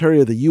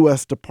Secretary of the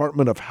U.S.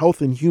 Department of Health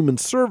and Human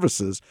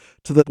Services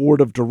to the Board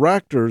of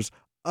Directors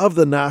of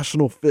the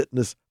National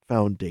Fitness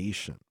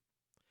Foundation.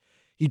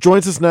 He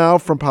joins us now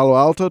from Palo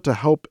Alto to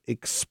help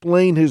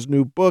explain his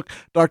new book.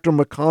 Dr.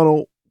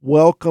 McConnell,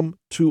 welcome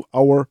to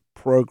our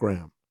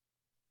program.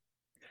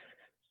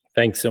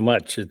 Thanks so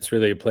much. It's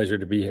really a pleasure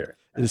to be here.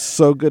 It is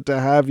so good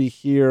to have you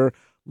here.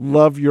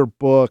 Love your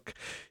book.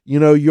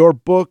 Your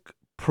book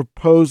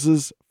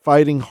proposes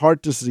fighting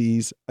heart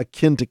disease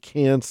akin to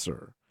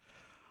cancer.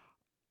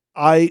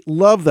 I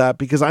love that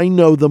because I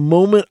know the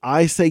moment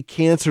I say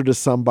cancer to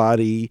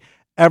somebody,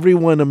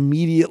 everyone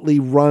immediately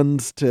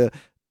runs to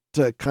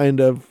kind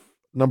of,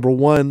 number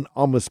one,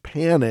 almost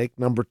panic.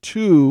 Number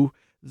two,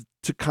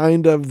 to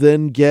kind of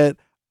then get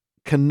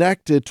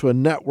connected to a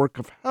network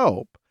of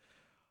help.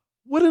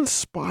 What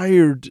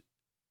inspired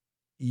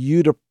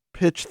you to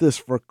pitch this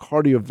for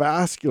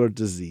cardiovascular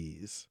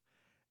disease?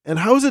 And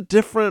how is it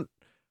different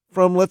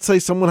from, let's say,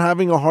 someone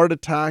having a heart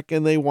attack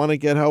and they want to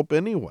get help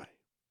anyway?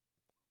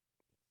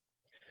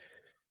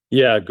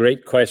 Yeah,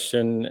 great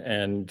question.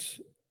 And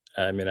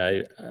I mean,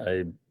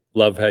 I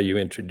love how you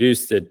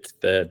introduced it,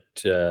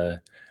 that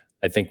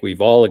I think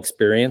we've all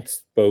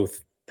experienced,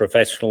 both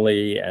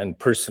professionally and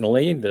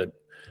personally, that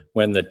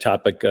when the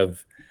topic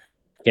of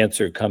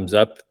cancer comes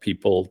up,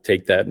 people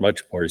take that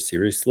much more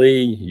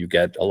seriously. You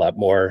get a lot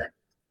more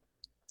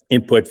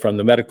input from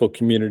the medical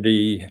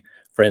community,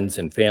 friends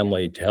and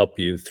family to help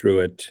you through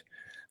it,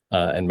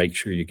 and make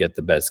sure you get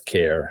the best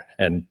care.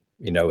 And,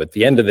 at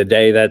the end of the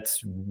day,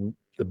 that's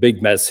the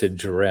big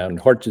message around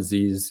heart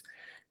disease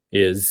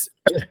is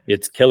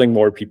it's killing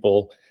more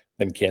people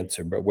than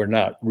cancer, but we're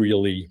not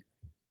really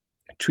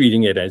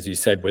treating it, as you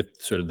said, with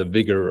sort of the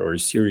vigor or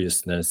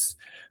seriousness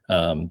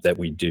that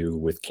we do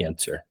with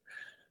cancer.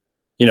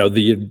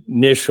 The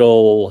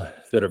initial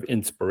sort of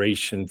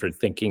inspiration for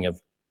thinking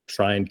of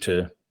trying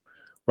to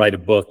write a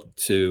book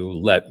to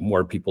let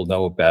more people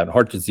know about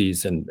heart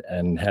disease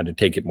and how to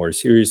take it more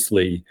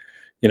seriously,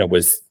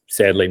 was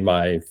sadly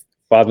my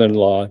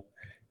father-in-law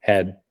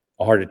had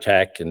a heart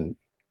attack and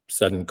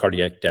sudden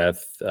cardiac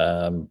death,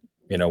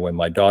 when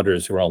my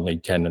daughters were only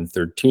 10 and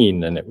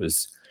 13, and it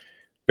was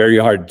very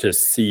hard to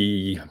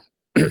see,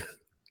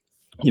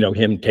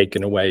 him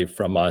taken away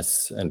from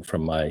us and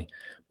from my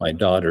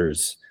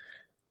daughters.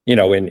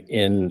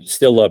 In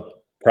still a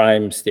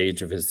prime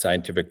stage of his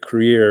scientific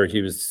career,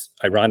 he was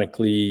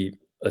ironically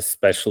a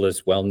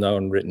specialist,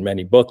 well-known, written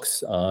many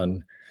books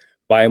on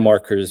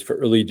biomarkers for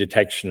early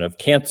detection of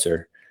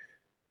cancer,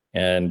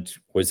 and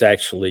was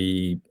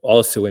actually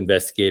also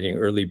investigating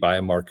early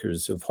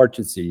biomarkers of heart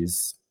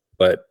disease.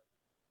 But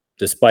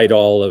despite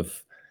all of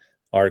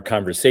our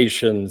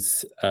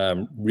conversations,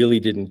 really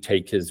didn't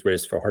take his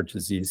risk for heart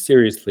disease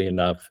seriously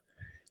enough.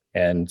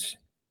 And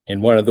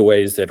in one of the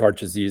ways that heart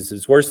disease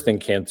is worse than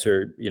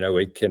cancer,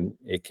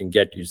 it can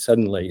get you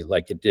suddenly,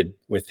 like it did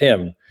with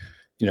him,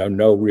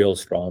 no real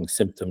strong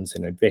symptoms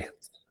in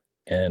advance.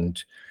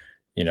 And,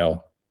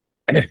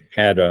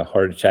 had a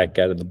heart attack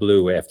out of the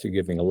blue after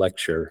giving a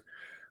lecture.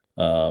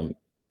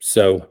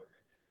 So,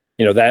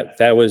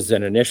 that was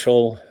an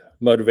initial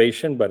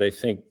motivation, but I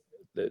think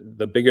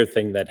the bigger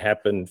thing that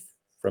happened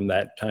from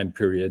that time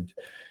period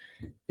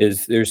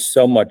is there's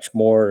so much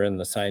more in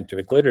the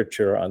scientific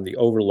literature on the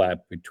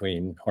overlap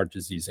between heart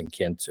disease and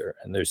cancer.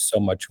 And there's so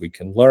much we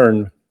can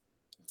learn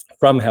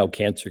from how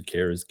cancer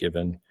care is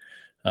given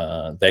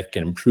that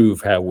can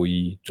improve how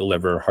we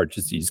deliver heart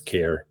disease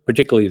care,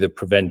 particularly the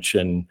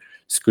prevention,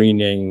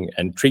 screening,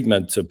 and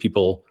treatment, so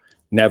people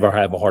never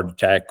have a heart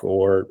attack,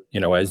 or,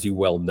 as you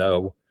well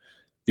know,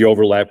 the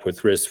overlap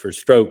with risk for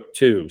stroke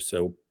too.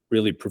 So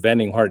really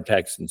preventing heart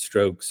attacks and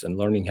strokes and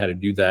learning how to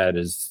do that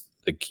is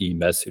the key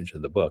message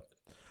of the book.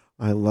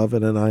 I love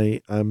it, and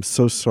I'm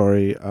so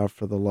sorry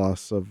for the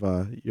loss of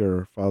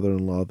your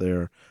father-in-law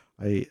there.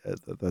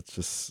 That's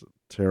just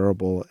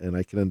terrible, and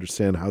I can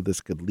understand how this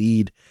could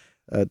lead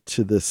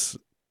to this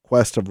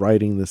quest of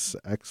writing this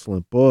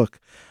excellent book.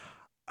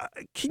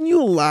 Can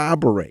you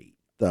elaborate,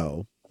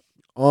 though,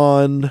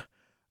 on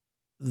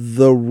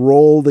the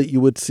role that you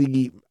would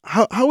see?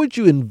 How would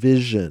you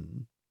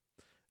envision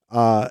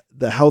the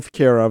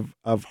healthcare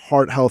of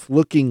heart health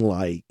looking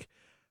like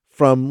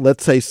from,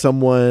 let's say,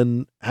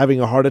 someone having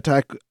a heart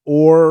attack,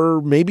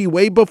 or maybe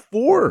way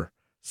before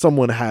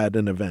someone had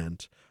an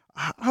event?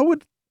 How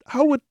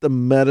would the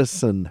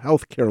medicine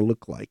healthcare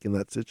look like in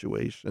that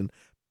situation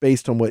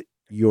based on what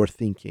you're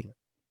thinking?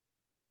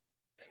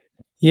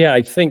 Yeah,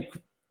 I think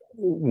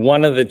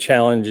one of the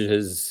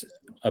challenges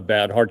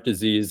about heart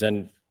disease,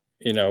 and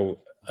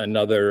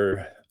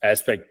another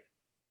aspect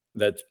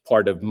that's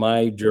part of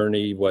my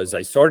journey, was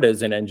I started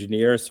as an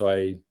engineer, so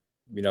I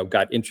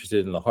got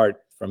interested in the heart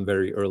from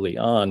very early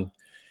on.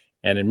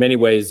 And in many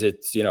ways,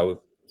 it's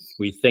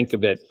we think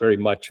of it very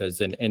much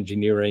as an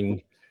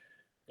engineering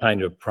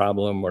kind of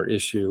problem or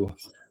issue.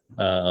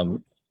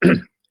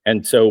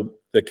 And so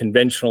the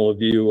conventional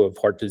view of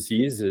heart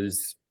disease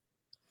is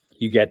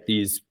you get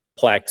these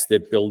plaques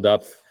that build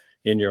up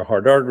in your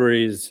heart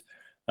arteries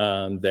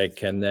that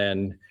can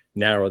then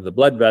narrow the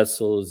blood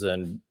vessels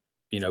and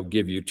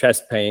give you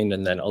chest pain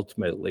and then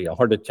ultimately a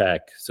heart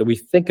attack. So we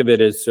think of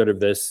it as sort of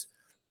this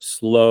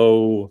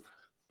slow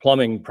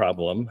plumbing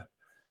problem.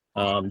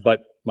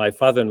 But my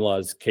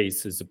father-in-law's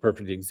case is a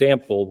perfect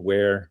example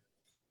where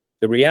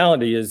the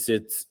reality is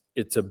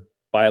it's a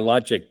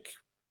biologic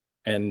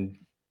and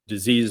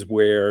disease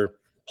where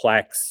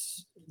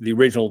plaques, the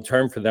original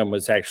term for them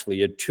was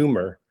actually a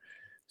tumor.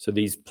 So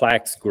these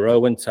plaques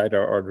grow inside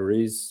our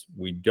arteries.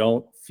 We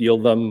don't feel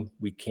them.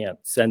 We can't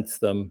sense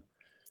them.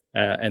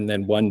 And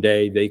then one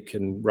day they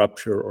can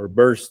rupture or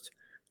burst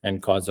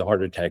and cause a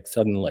heart attack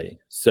suddenly.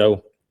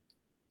 So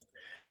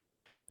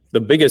the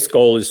biggest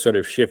goal is sort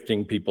of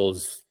shifting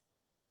people's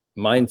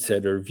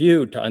mindset or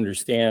view to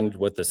understand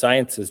what the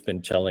science has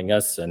been telling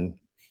us and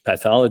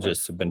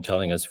pathologists have been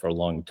telling us for a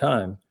long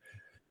time,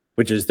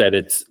 which is that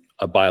it's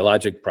a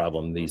biologic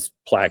problem. These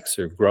plaques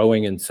are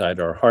growing inside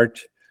our heart.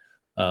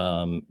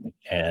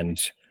 And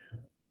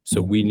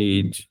so we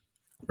need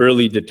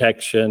early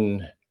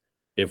detection.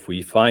 If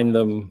we find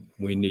them,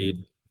 we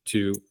need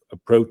to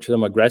approach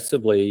them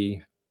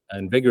aggressively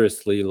and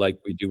vigorously like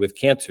we do with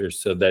cancer,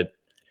 so that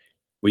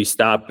we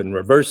stop and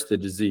reverse the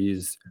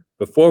disease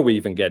before we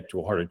even get to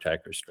a heart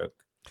attack or stroke.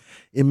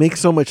 It makes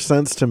so much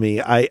sense to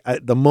me. I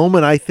the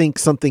moment I think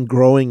something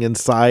growing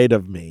inside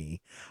of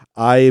me,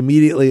 I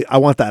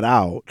want that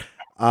out.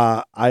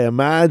 I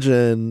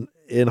imagine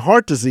in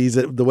heart disease,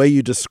 the way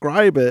you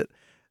describe it,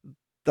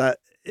 that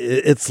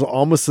it's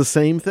almost the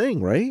same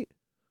thing, right?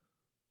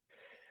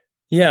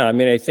 Yeah, I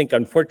mean, I think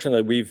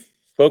unfortunately we've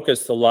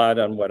focused a lot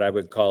on what I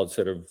would call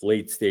sort of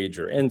late stage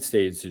or end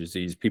stage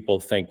disease. People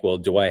think, well,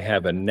 do I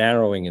have a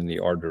narrowing in the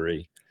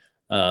artery?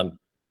 And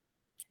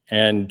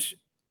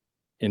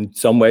in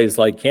some ways,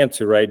 like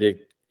cancer, right,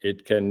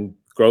 it can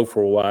grow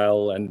for a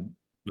while, and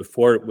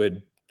before it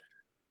would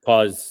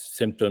cause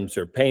symptoms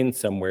or pain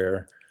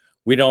somewhere,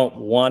 we don't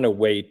want to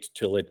wait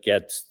till it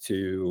gets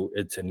to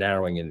it's a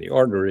narrowing in the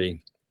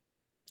artery.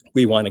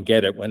 We want to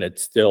get it when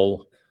it's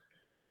still,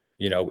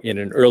 in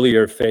an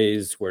earlier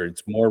phase where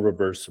it's more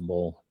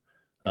reversible.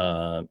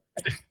 And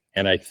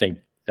I think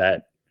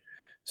that,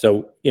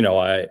 so,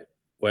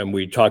 when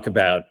we talk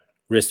about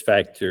risk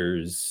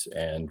factors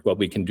and what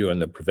we can do on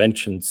the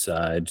prevention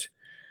side,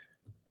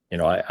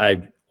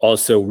 I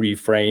also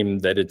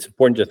reframe that it's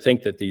important to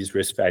think that these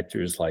risk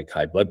factors like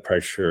high blood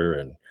pressure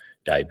and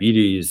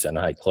diabetes and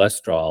high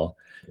cholesterol,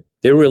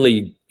 they're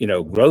really,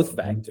 growth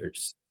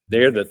factors.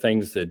 They're the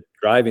things that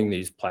driving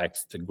these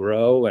plaques to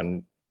grow.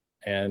 And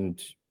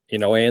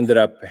I ended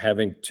up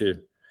having to,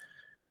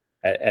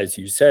 as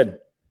you said,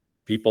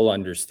 people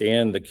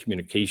understand the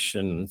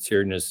communication and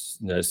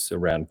seriousness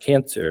around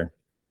cancer.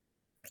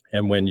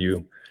 And when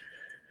you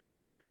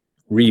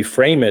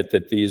reframe it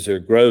that these are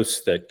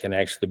growths that can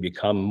actually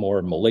become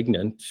more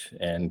malignant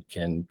and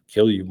can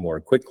kill you more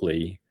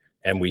quickly,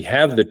 and we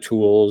have the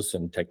tools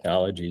and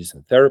technologies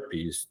and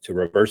therapies to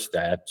reverse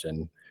that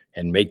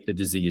and make the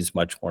disease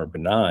much more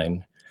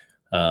benign,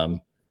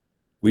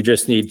 we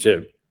just need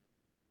to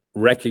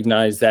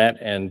recognize that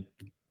and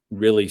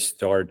really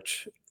start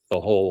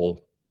the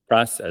whole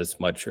process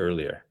much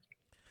earlier.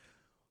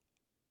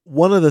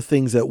 One of the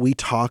things that we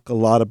talk a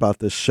lot about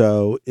this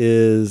show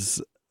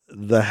is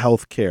the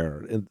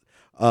healthcare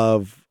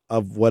of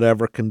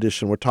whatever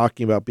condition we're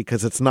talking about,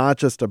 because it's not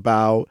just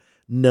about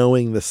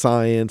knowing the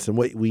science and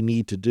what we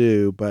need to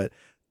do, but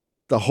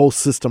the whole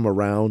system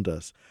around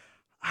us.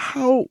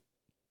 How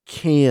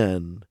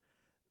can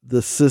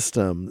the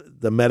system,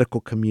 the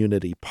medical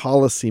community,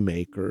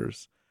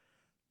 policymakers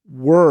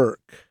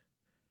work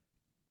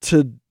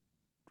to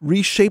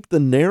reshape the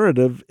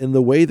narrative in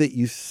the way that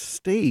you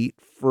state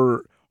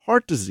for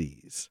heart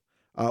disease?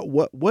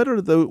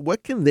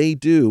 What can they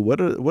do? What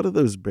are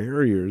those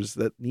barriers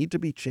that need to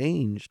be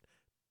changed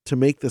to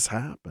make this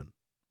happen?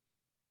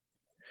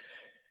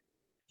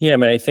 Yeah, I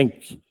mean, I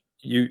think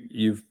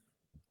you've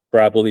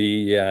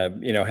probably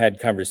had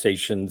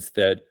conversations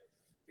that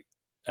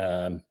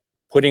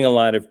putting a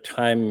lot of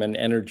time and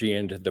energy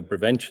into the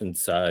prevention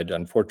side,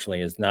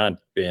 unfortunately, has not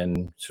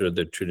been sort of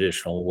the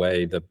traditional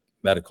way the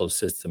medical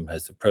system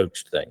has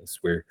approached things.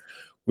 We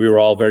were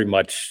all very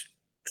much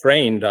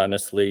trained,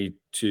 honestly,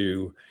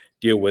 to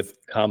deal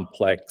with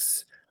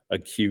complex,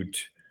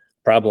 acute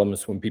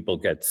problems when people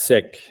get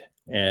sick.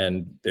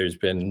 And there's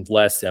been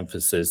less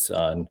emphasis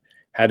on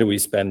how do we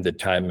spend the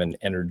time and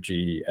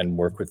energy and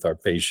work with our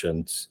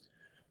patients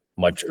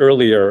much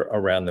earlier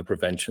around the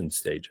prevention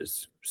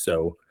stages.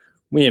 So,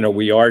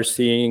 we are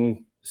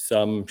seeing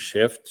some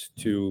shift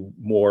to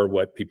more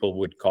what people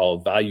would call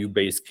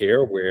value-based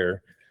care,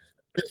 where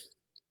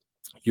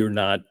you're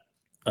not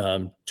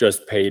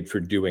just paid for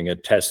doing a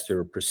test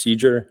or a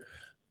procedure,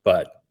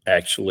 but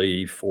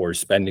actually for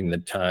spending the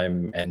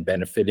time and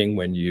benefiting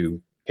when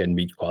you can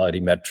meet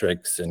quality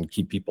metrics and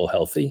keep people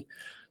healthy.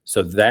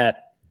 So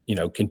that,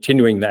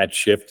 continuing that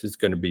shift is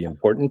going to be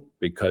important,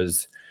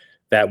 because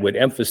that would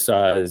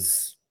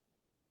emphasize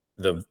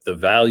the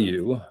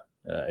value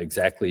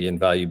exactly in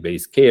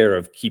value-based care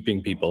of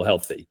keeping people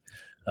healthy.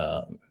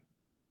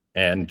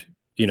 And,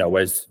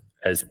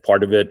 as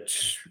part of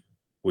it,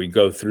 we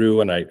go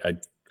through and I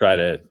try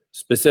to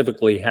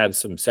specifically have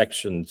some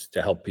sections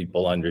to help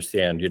people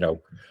understand,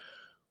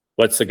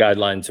 what's the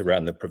guidelines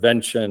around the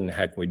prevention,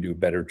 how can we do a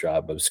better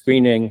job of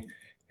screening,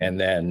 and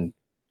then,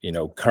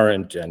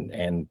 current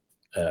and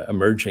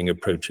emerging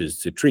approaches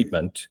to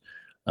treatment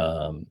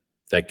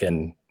that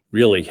can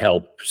really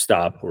help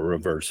stop or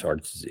reverse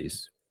heart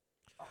disease.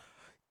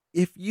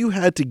 If you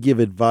had to give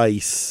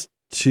advice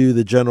to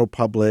the general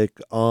public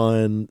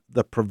on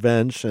the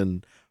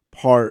prevention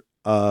part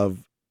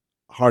of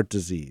heart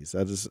disease,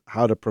 that is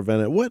how to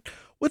prevent it,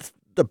 what's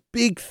the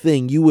big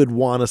thing you would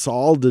want us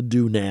all to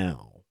do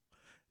now,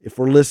 if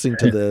we're listening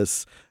to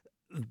this,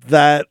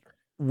 that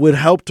would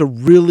help to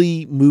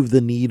really move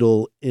the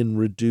needle in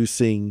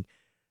reducing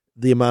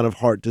the amount of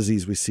heart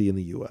disease we see in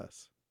the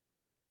U.S.?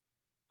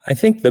 I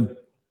think the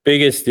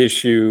biggest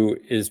issue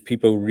is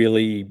people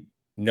really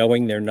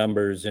knowing their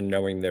numbers and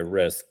knowing their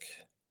risk.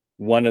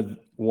 One of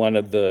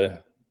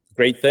the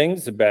great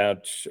things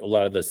about a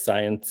lot of the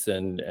science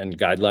and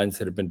guidelines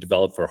that have been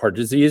developed for heart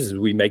disease is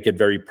we make it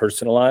very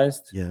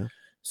personalized. Yeah.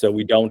 So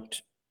we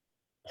don't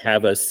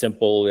have a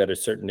simple, at a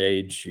certain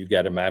age, you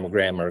get a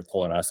mammogram or a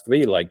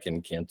colonoscopy, like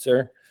in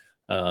cancer.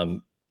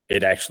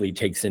 It actually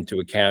takes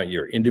into account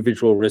your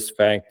individual risk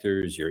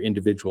factors, your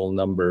individual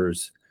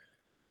numbers.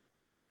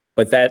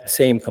 But that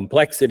same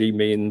complexity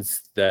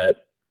means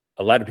that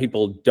a lot of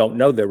people don't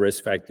know their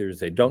risk factors,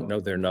 they don't know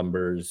their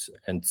numbers,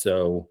 and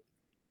so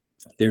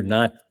they're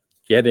not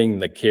getting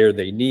the care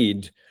they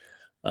need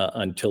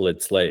until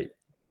it's late.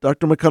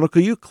 Dr. McConnell,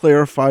 could you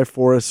clarify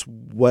for us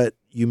what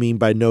you mean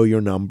by know your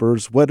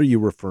numbers? What are you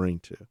referring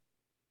to?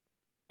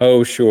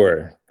 Oh,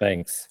 sure.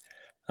 Thanks.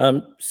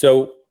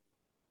 So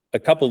a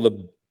couple of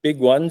the big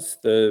ones,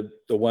 the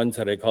ones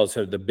that I call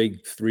sort of the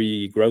big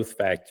three growth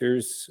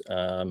factors,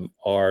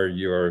 are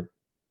your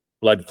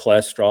blood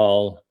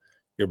cholesterol,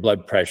 your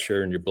blood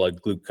pressure, and your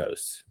blood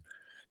glucose.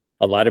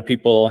 A lot of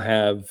people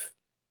have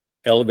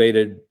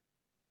elevated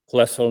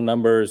cholesterol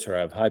numbers or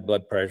have high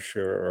blood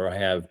pressure or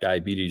have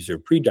diabetes or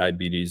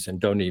prediabetes and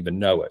don't even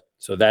know it.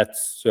 So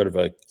that's sort of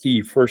a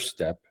key first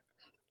step.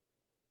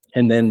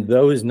 And then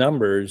those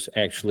numbers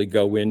actually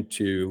go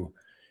into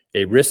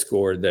a risk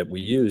score that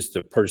we use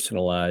to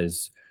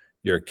personalize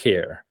your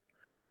care.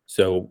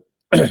 So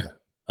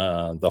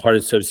the Heart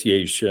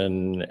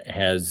Association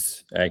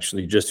has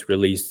actually just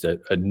released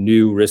a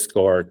new risk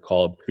score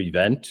called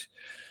Prevent.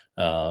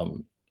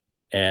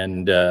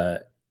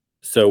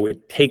 So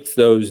it takes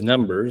those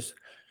numbers,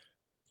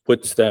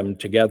 puts them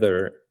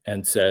together,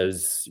 and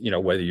says,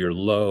 whether you're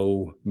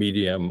low,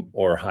 medium,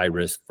 or high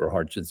risk for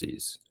heart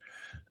disease.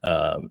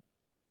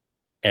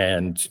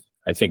 And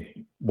I think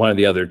one of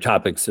the other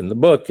topics in the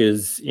book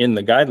is in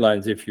the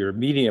guidelines, if you're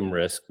medium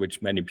risk,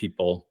 which many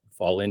people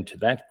fall into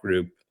that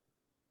group,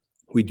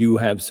 we do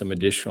have some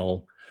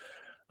additional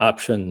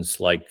options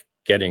like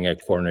getting a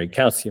coronary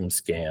calcium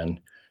scan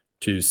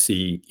to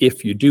see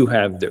if you do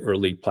have the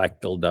early plaque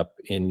buildup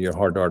in your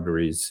heart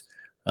arteries,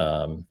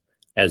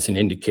 as an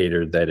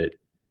indicator that it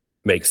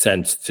makes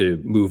sense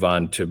to move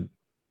on to,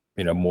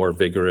 more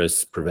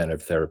vigorous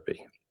preventive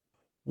therapy.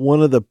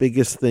 One of the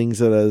biggest things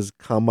that has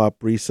come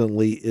up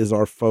recently is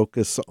our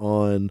focus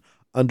on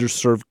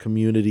underserved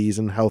communities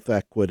and health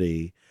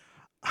equity.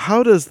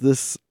 How does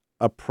this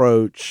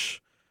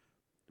approach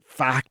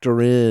factor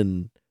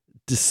in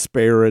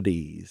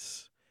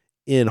disparities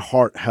in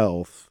heart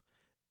health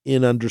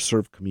in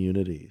underserved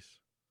communities?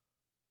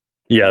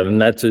 Yeah, and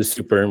that's a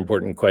super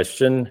important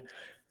question.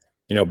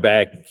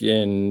 Back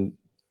in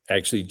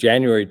actually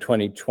January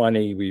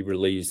 2020, we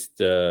released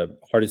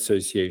Heart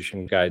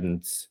Association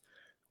guidance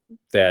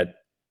that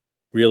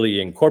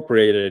really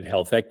incorporated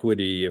health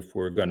equity if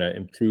we're going to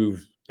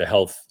improve the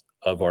health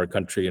of our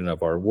country and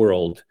of our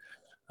world.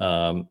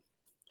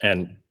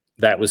 And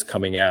that was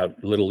coming out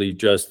literally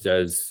just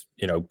as,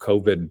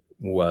 COVID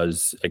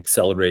was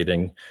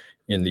accelerating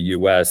in the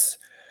US.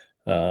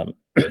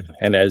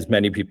 And as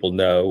many people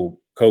know,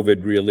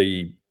 COVID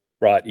really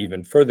brought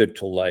even further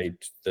to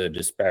light the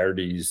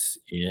disparities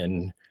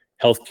in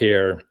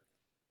healthcare,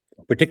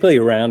 particularly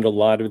around a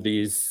lot of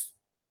these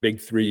big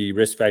three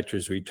risk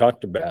factors we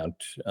talked about,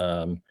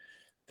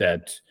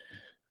 that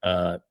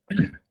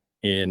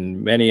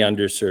in many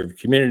underserved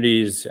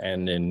communities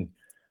and in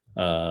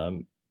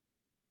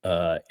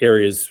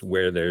areas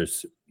where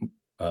there's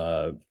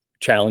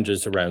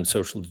challenges around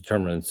social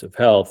determinants of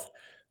health,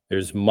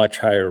 there's much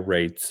higher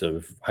rates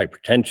of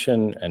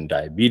hypertension and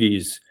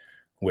diabetes,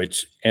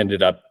 which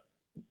ended up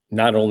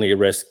not only a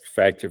risk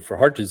factor for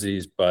heart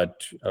disease,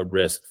 but a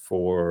risk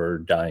for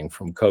dying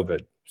from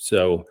COVID.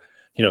 So,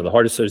 the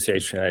Heart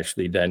Association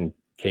actually then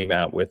came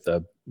out with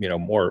a,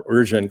 more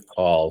urgent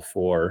call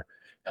for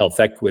health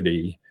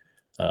equity.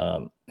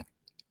 And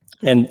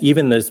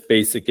even this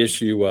basic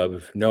issue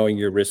of knowing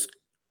your risk,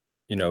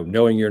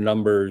 knowing your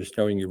numbers,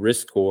 knowing your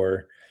risk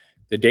score,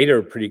 the data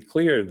are pretty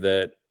clear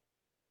that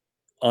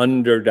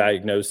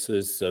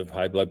underdiagnosis of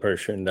high blood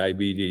pressure and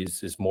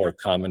diabetes is more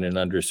common in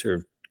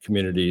underserved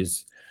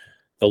communities.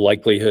 The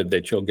likelihood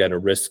that you'll get a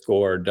risk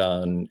score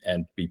done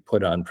and be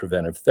put on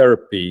preventive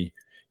therapy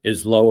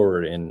is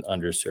lower in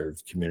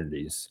underserved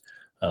communities.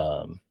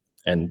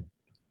 And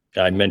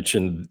I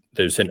mentioned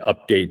there's an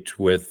update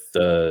with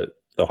the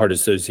Heart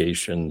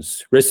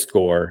Association's risk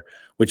score,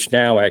 which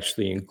now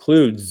actually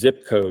includes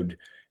zip code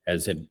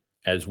as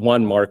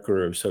one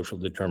marker of social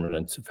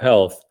determinants of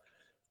health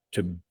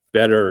to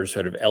better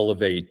sort of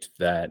elevate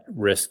that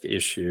risk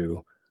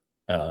issue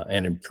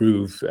and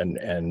improve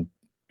and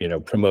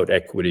promote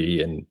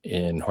equity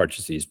in heart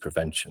disease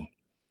prevention.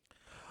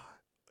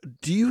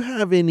 Do you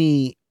have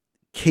any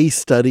case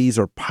studies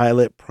or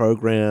pilot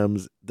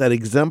programs that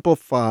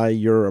exemplify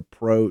your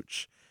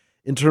approach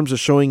in terms of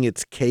showing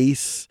its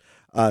case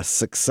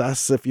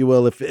success, if you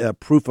will, if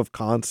proof of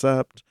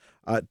concept?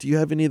 Do you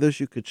have any of those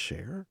you could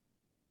share?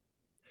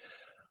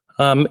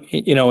 In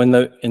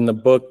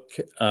the book,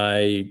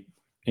 I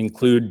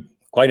include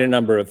quite a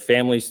number of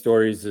family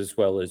stories as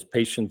well as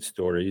patient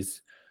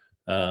stories.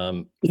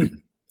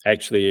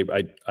 Actually,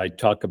 I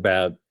talk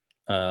about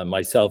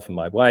myself and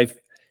my wife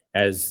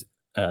as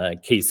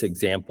case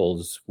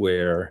examples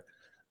where,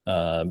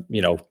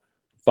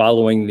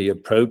 following the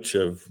approach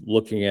of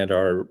looking at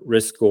our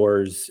risk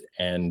scores,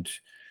 and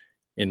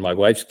in my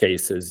wife's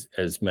case,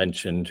 as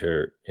mentioned,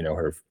 her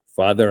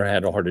father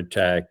had a heart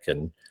attack,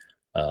 and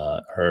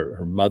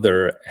her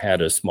mother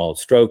had a small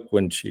stroke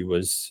when she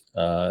was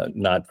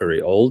not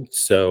very old.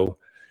 So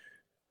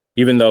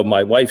even though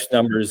my wife's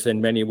numbers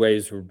in many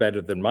ways were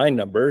better than my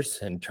numbers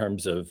in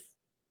terms of,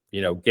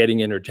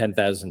 getting in her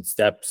 10,000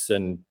 steps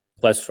and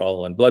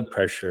cholesterol and blood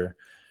pressure,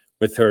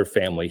 with her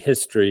family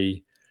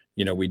history,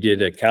 we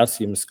did a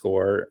calcium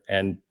score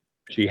and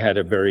she had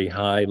a very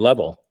high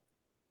level.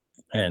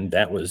 And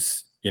that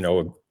was,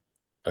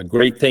 a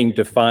great thing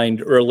to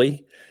find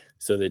early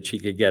so that she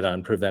could get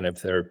on preventive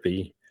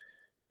therapy.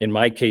 In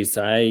my case,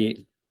 I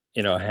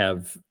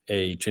have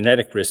a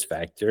genetic risk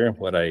factor,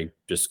 what I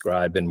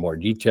describe in more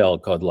detail,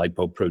 called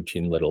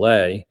lipoprotein little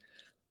a.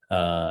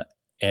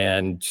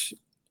 And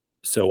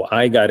so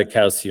I got a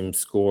calcium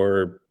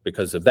score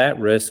because of that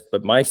risk,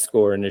 but my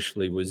score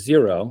initially was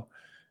 0.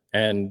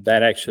 And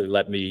that actually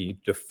let me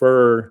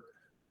defer,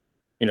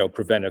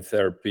 preventive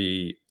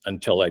therapy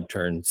until I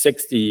turned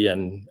 60.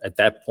 And at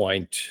that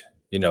point,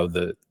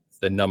 the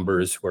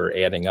numbers were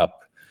adding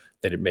up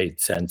that it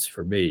made sense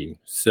for me.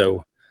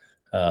 So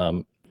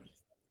I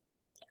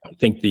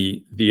think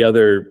the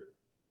other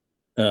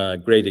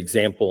great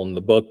example in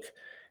the book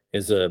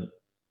is a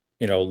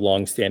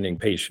longstanding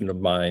patient of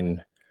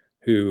mine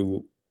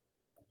who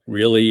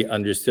really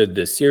understood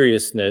the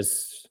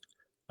seriousness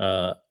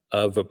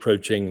of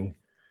approaching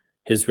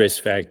his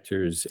risk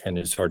factors and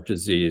his heart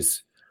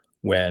disease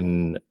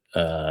when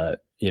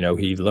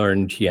he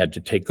learned he had to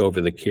take over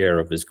the care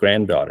of his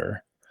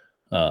granddaughter.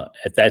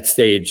 At that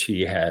stage,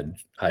 he had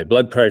high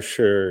blood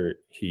pressure,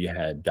 he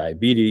had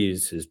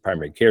diabetes. His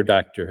primary care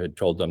doctor had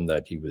told him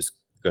that he was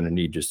going to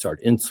need to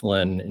start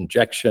insulin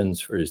injections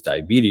for his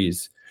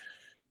diabetes.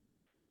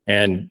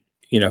 And,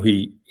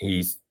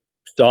 he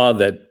saw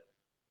that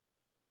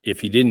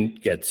if he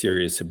didn't get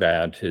serious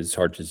about his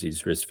heart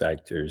disease risk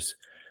factors,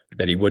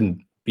 that he wouldn't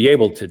be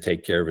able to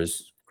take care of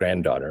his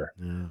granddaughter.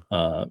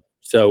 Yeah.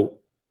 So,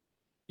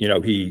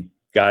 he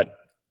got,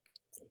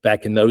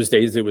 back in those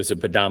days, it was a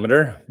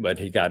pedometer, but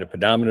he got a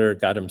pedometer,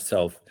 got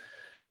himself,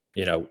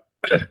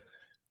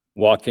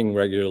 walking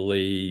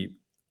regularly,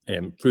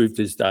 improved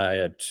his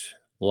diet,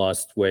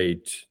 lost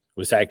weight,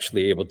 was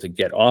actually able to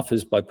get off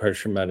his blood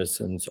pressure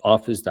medicines,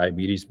 off his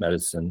diabetes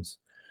medicines.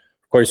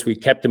 Of course, we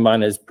kept him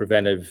on his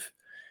preventive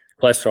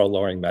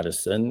cholesterol-lowering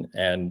medicine.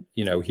 And,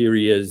 here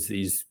he is,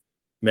 these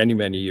many,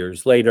 many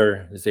years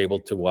later, is able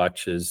to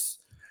watch his,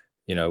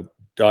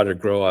 daughter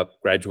grow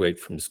up, graduate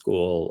from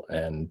school,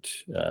 and,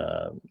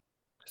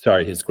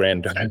 his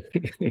granddaughter.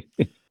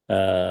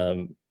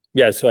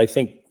 So I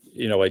think,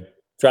 I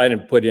try to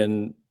put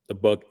in the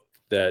book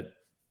that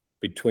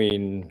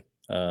between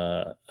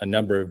a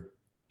number of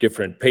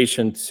different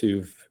patients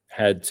who've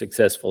had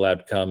successful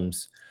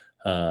outcomes,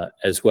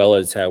 as well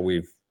as how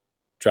we've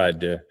tried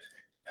to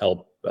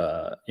help,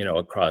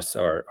 across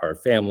our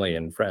family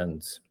and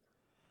friends.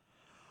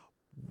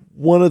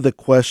 One of the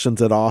questions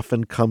that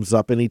often comes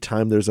up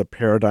anytime there's a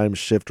paradigm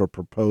shift or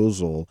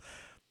proposal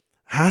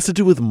has to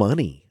do with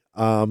money.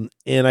 And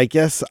I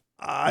guess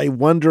I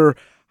wonder,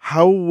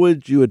 how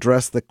would you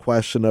address the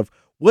question of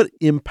what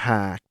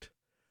impact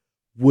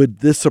would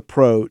this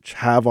approach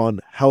have on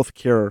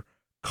healthcare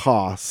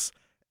costs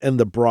and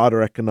the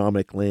broader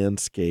economic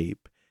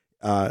landscape?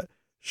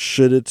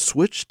 Should it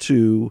switch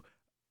to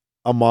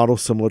a model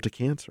similar to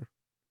cancer?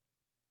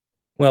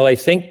 Well, I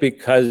think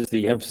because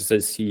the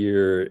emphasis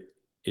here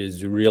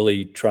is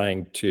really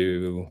trying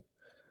to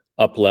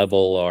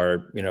up-level our,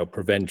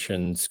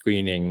 prevention,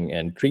 screening,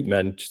 and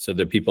treatment so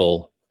that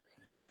people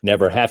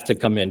never have to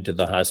come into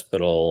the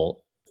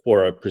hospital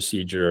for a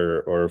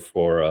procedure or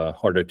for a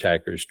heart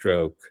attack or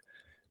stroke,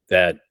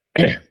 that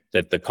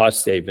that the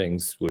cost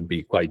savings would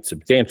be quite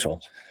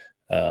substantial.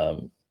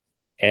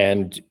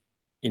 And,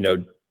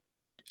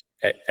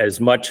 as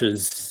much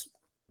as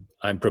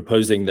I'm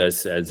proposing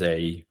this as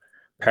a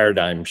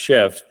paradigm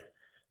shift,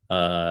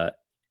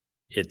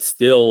 it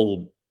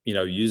still,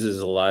 uses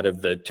a lot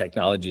of the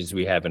technologies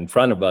we have in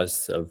front of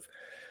us of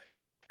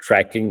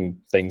tracking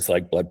things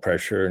like blood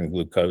pressure and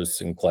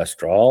glucose and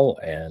cholesterol.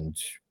 And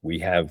we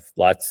have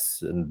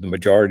lots, and the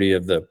majority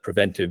of the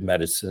preventive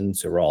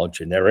medicines are all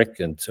generic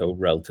and so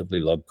relatively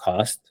low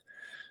cost.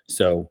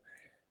 So,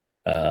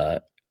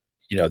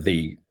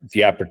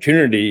 the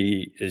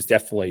opportunity is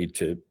definitely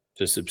to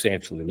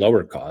substantially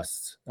lower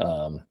costs.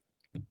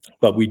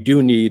 But we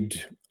do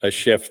need a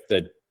shift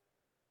that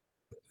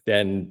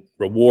then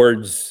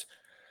rewards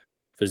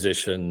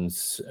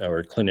physicians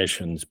or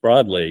clinicians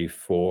broadly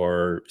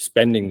for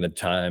spending the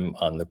time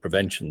on the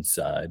prevention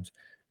side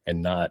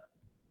and not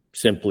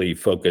simply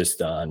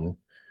focused on,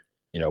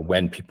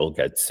 when people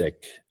get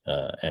sick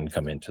and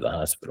come into the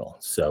hospital.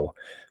 So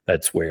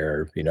that's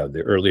where,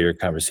 the earlier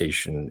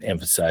conversation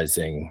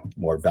emphasizing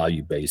more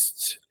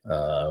value-based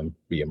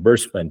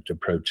reimbursement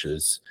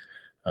approaches,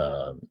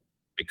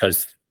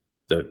 because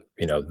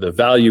the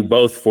value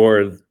both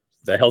for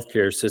the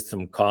healthcare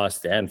system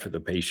cost and for the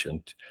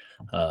patient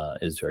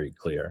is very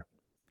clear.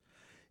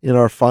 in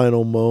our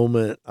final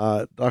moment,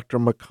 Dr.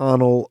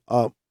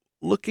 McConnell,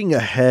 looking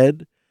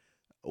ahead,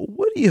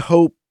 what do you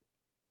hope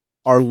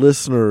our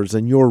listeners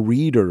and your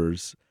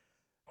readers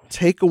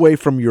take away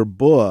from your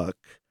book,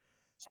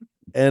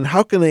 and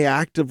how can they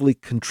actively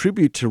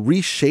contribute to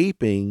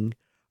reshaping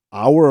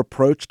our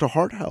approach to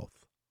heart health?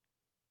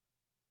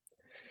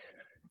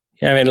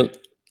 Yeah, I mean,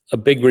 a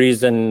big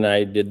reason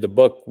I did the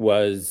book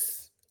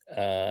was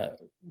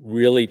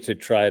really to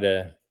try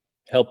to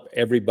help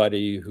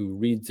everybody who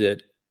reads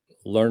it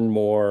learn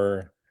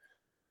more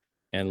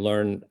and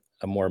learn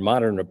a more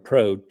modern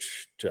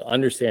approach to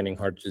understanding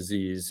heart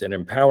disease and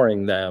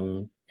empowering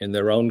them in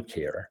their own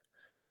care.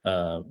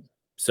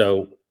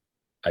 So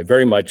I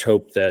very much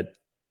hope that,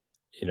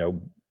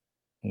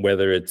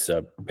 whether it's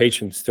a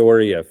patient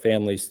story, a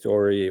family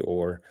story,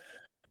 or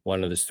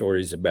one of the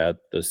stories about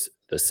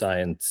the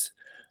science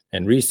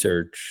and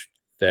research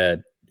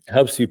that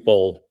helps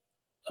people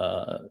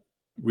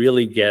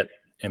really get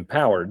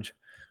empowered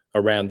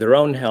around their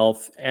own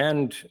health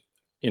and,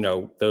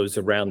 those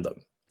around them.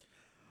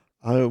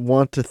 I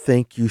want to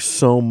thank you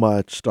so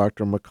much,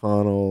 Dr.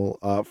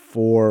 McConnell,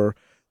 for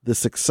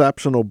this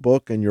exceptional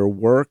book and your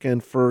work,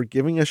 and for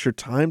giving us your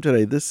time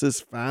today. This is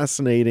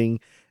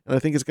fascinating, and I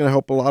think it's going to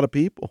help a lot of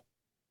people.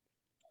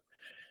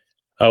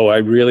 Oh, I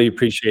really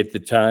appreciate the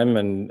time.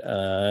 And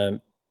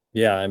I'm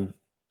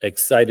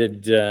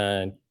excited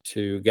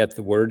to get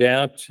the word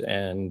out,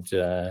 and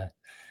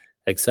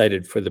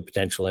excited for the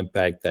potential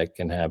impact that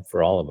can have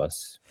for all of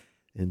us.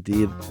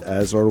 Indeed,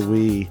 as are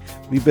we.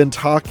 We've been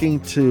talking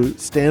to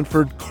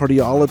Stanford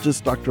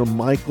cardiologist Dr.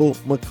 Michael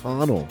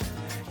McConnell.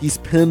 He's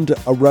penned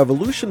a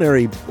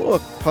revolutionary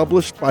book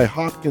published by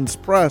Hopkins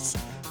Press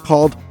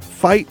called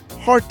Fight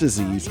Heart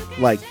Disease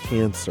Like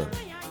Cancer.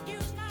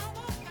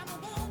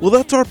 Well,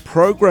 that's our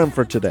program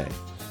for today.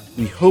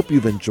 We hope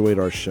you've enjoyed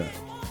our show.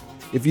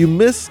 If you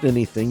missed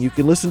anything, you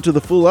can listen to the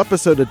full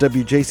episode at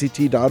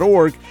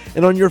wjct.org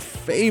and on your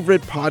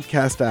favorite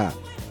podcast app.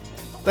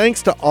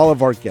 Thanks to all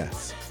of our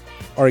guests.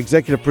 Our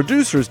executive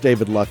producer is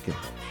David Luckin.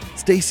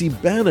 Stacey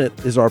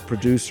Bennett is our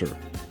producer.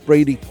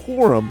 Brady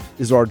Coram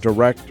is our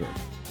director.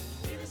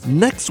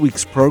 Next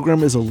week's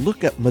program is a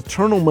look at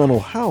maternal mental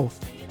health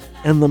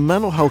and the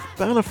mental health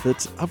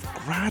benefits of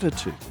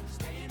gratitude.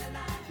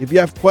 If you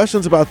have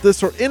questions about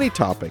this or any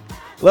topic,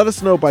 let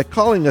us know by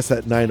calling us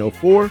at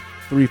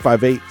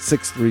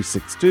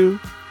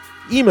 904-358-6362,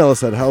 email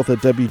us at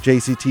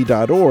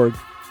health@wjct.org,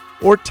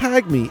 or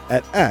tag me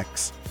at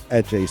X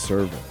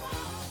 @jservin.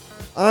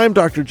 I'm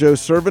Dr. Joe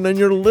Servin, and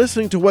you're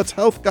listening to What's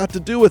Health Got to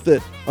Do With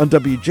It on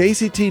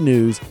WJCT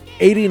News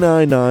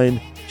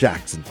 89.9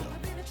 Jacksonville.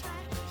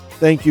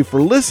 Thank you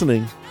for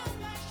listening,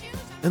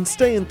 and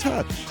stay in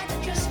touch.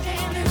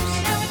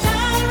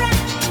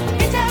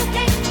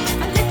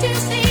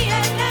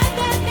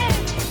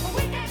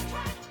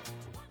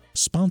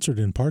 Sponsored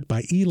in part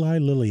by Eli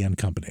Lilly and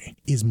Company.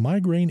 Is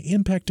migraine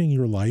impacting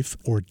your life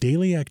or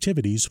daily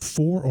activities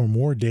 4 or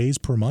more days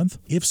per month?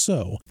 If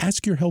so,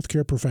 ask your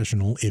healthcare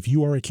professional if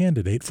you are a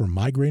candidate for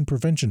migraine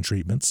prevention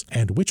treatments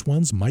and which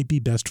ones might be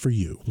best for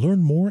you.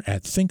 Learn more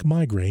at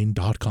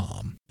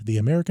thinkmigraine.com. The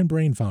American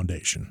Brain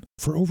Foundation.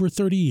 For over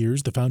 30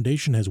 years, the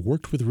foundation has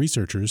worked with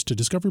researchers to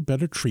discover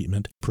better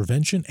treatment,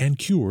 prevention, and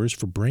cures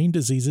for brain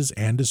diseases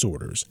and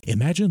disorders.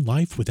 Imagine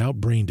life without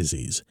brain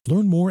disease.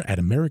 Learn more at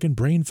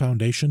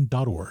AmericanBrainFoundation.org.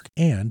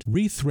 And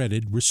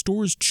Rethreaded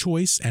restores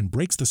choice and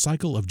breaks the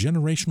cycle of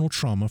generational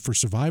trauma for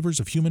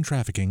survivors of human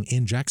trafficking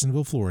in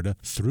Jacksonville, Florida,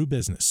 through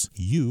business.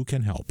 You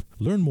can help.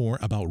 Learn more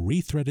about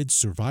Rethreaded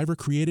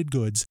survivor-created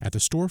goods at the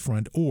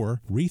storefront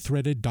or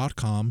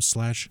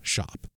rethreaded.com/shop.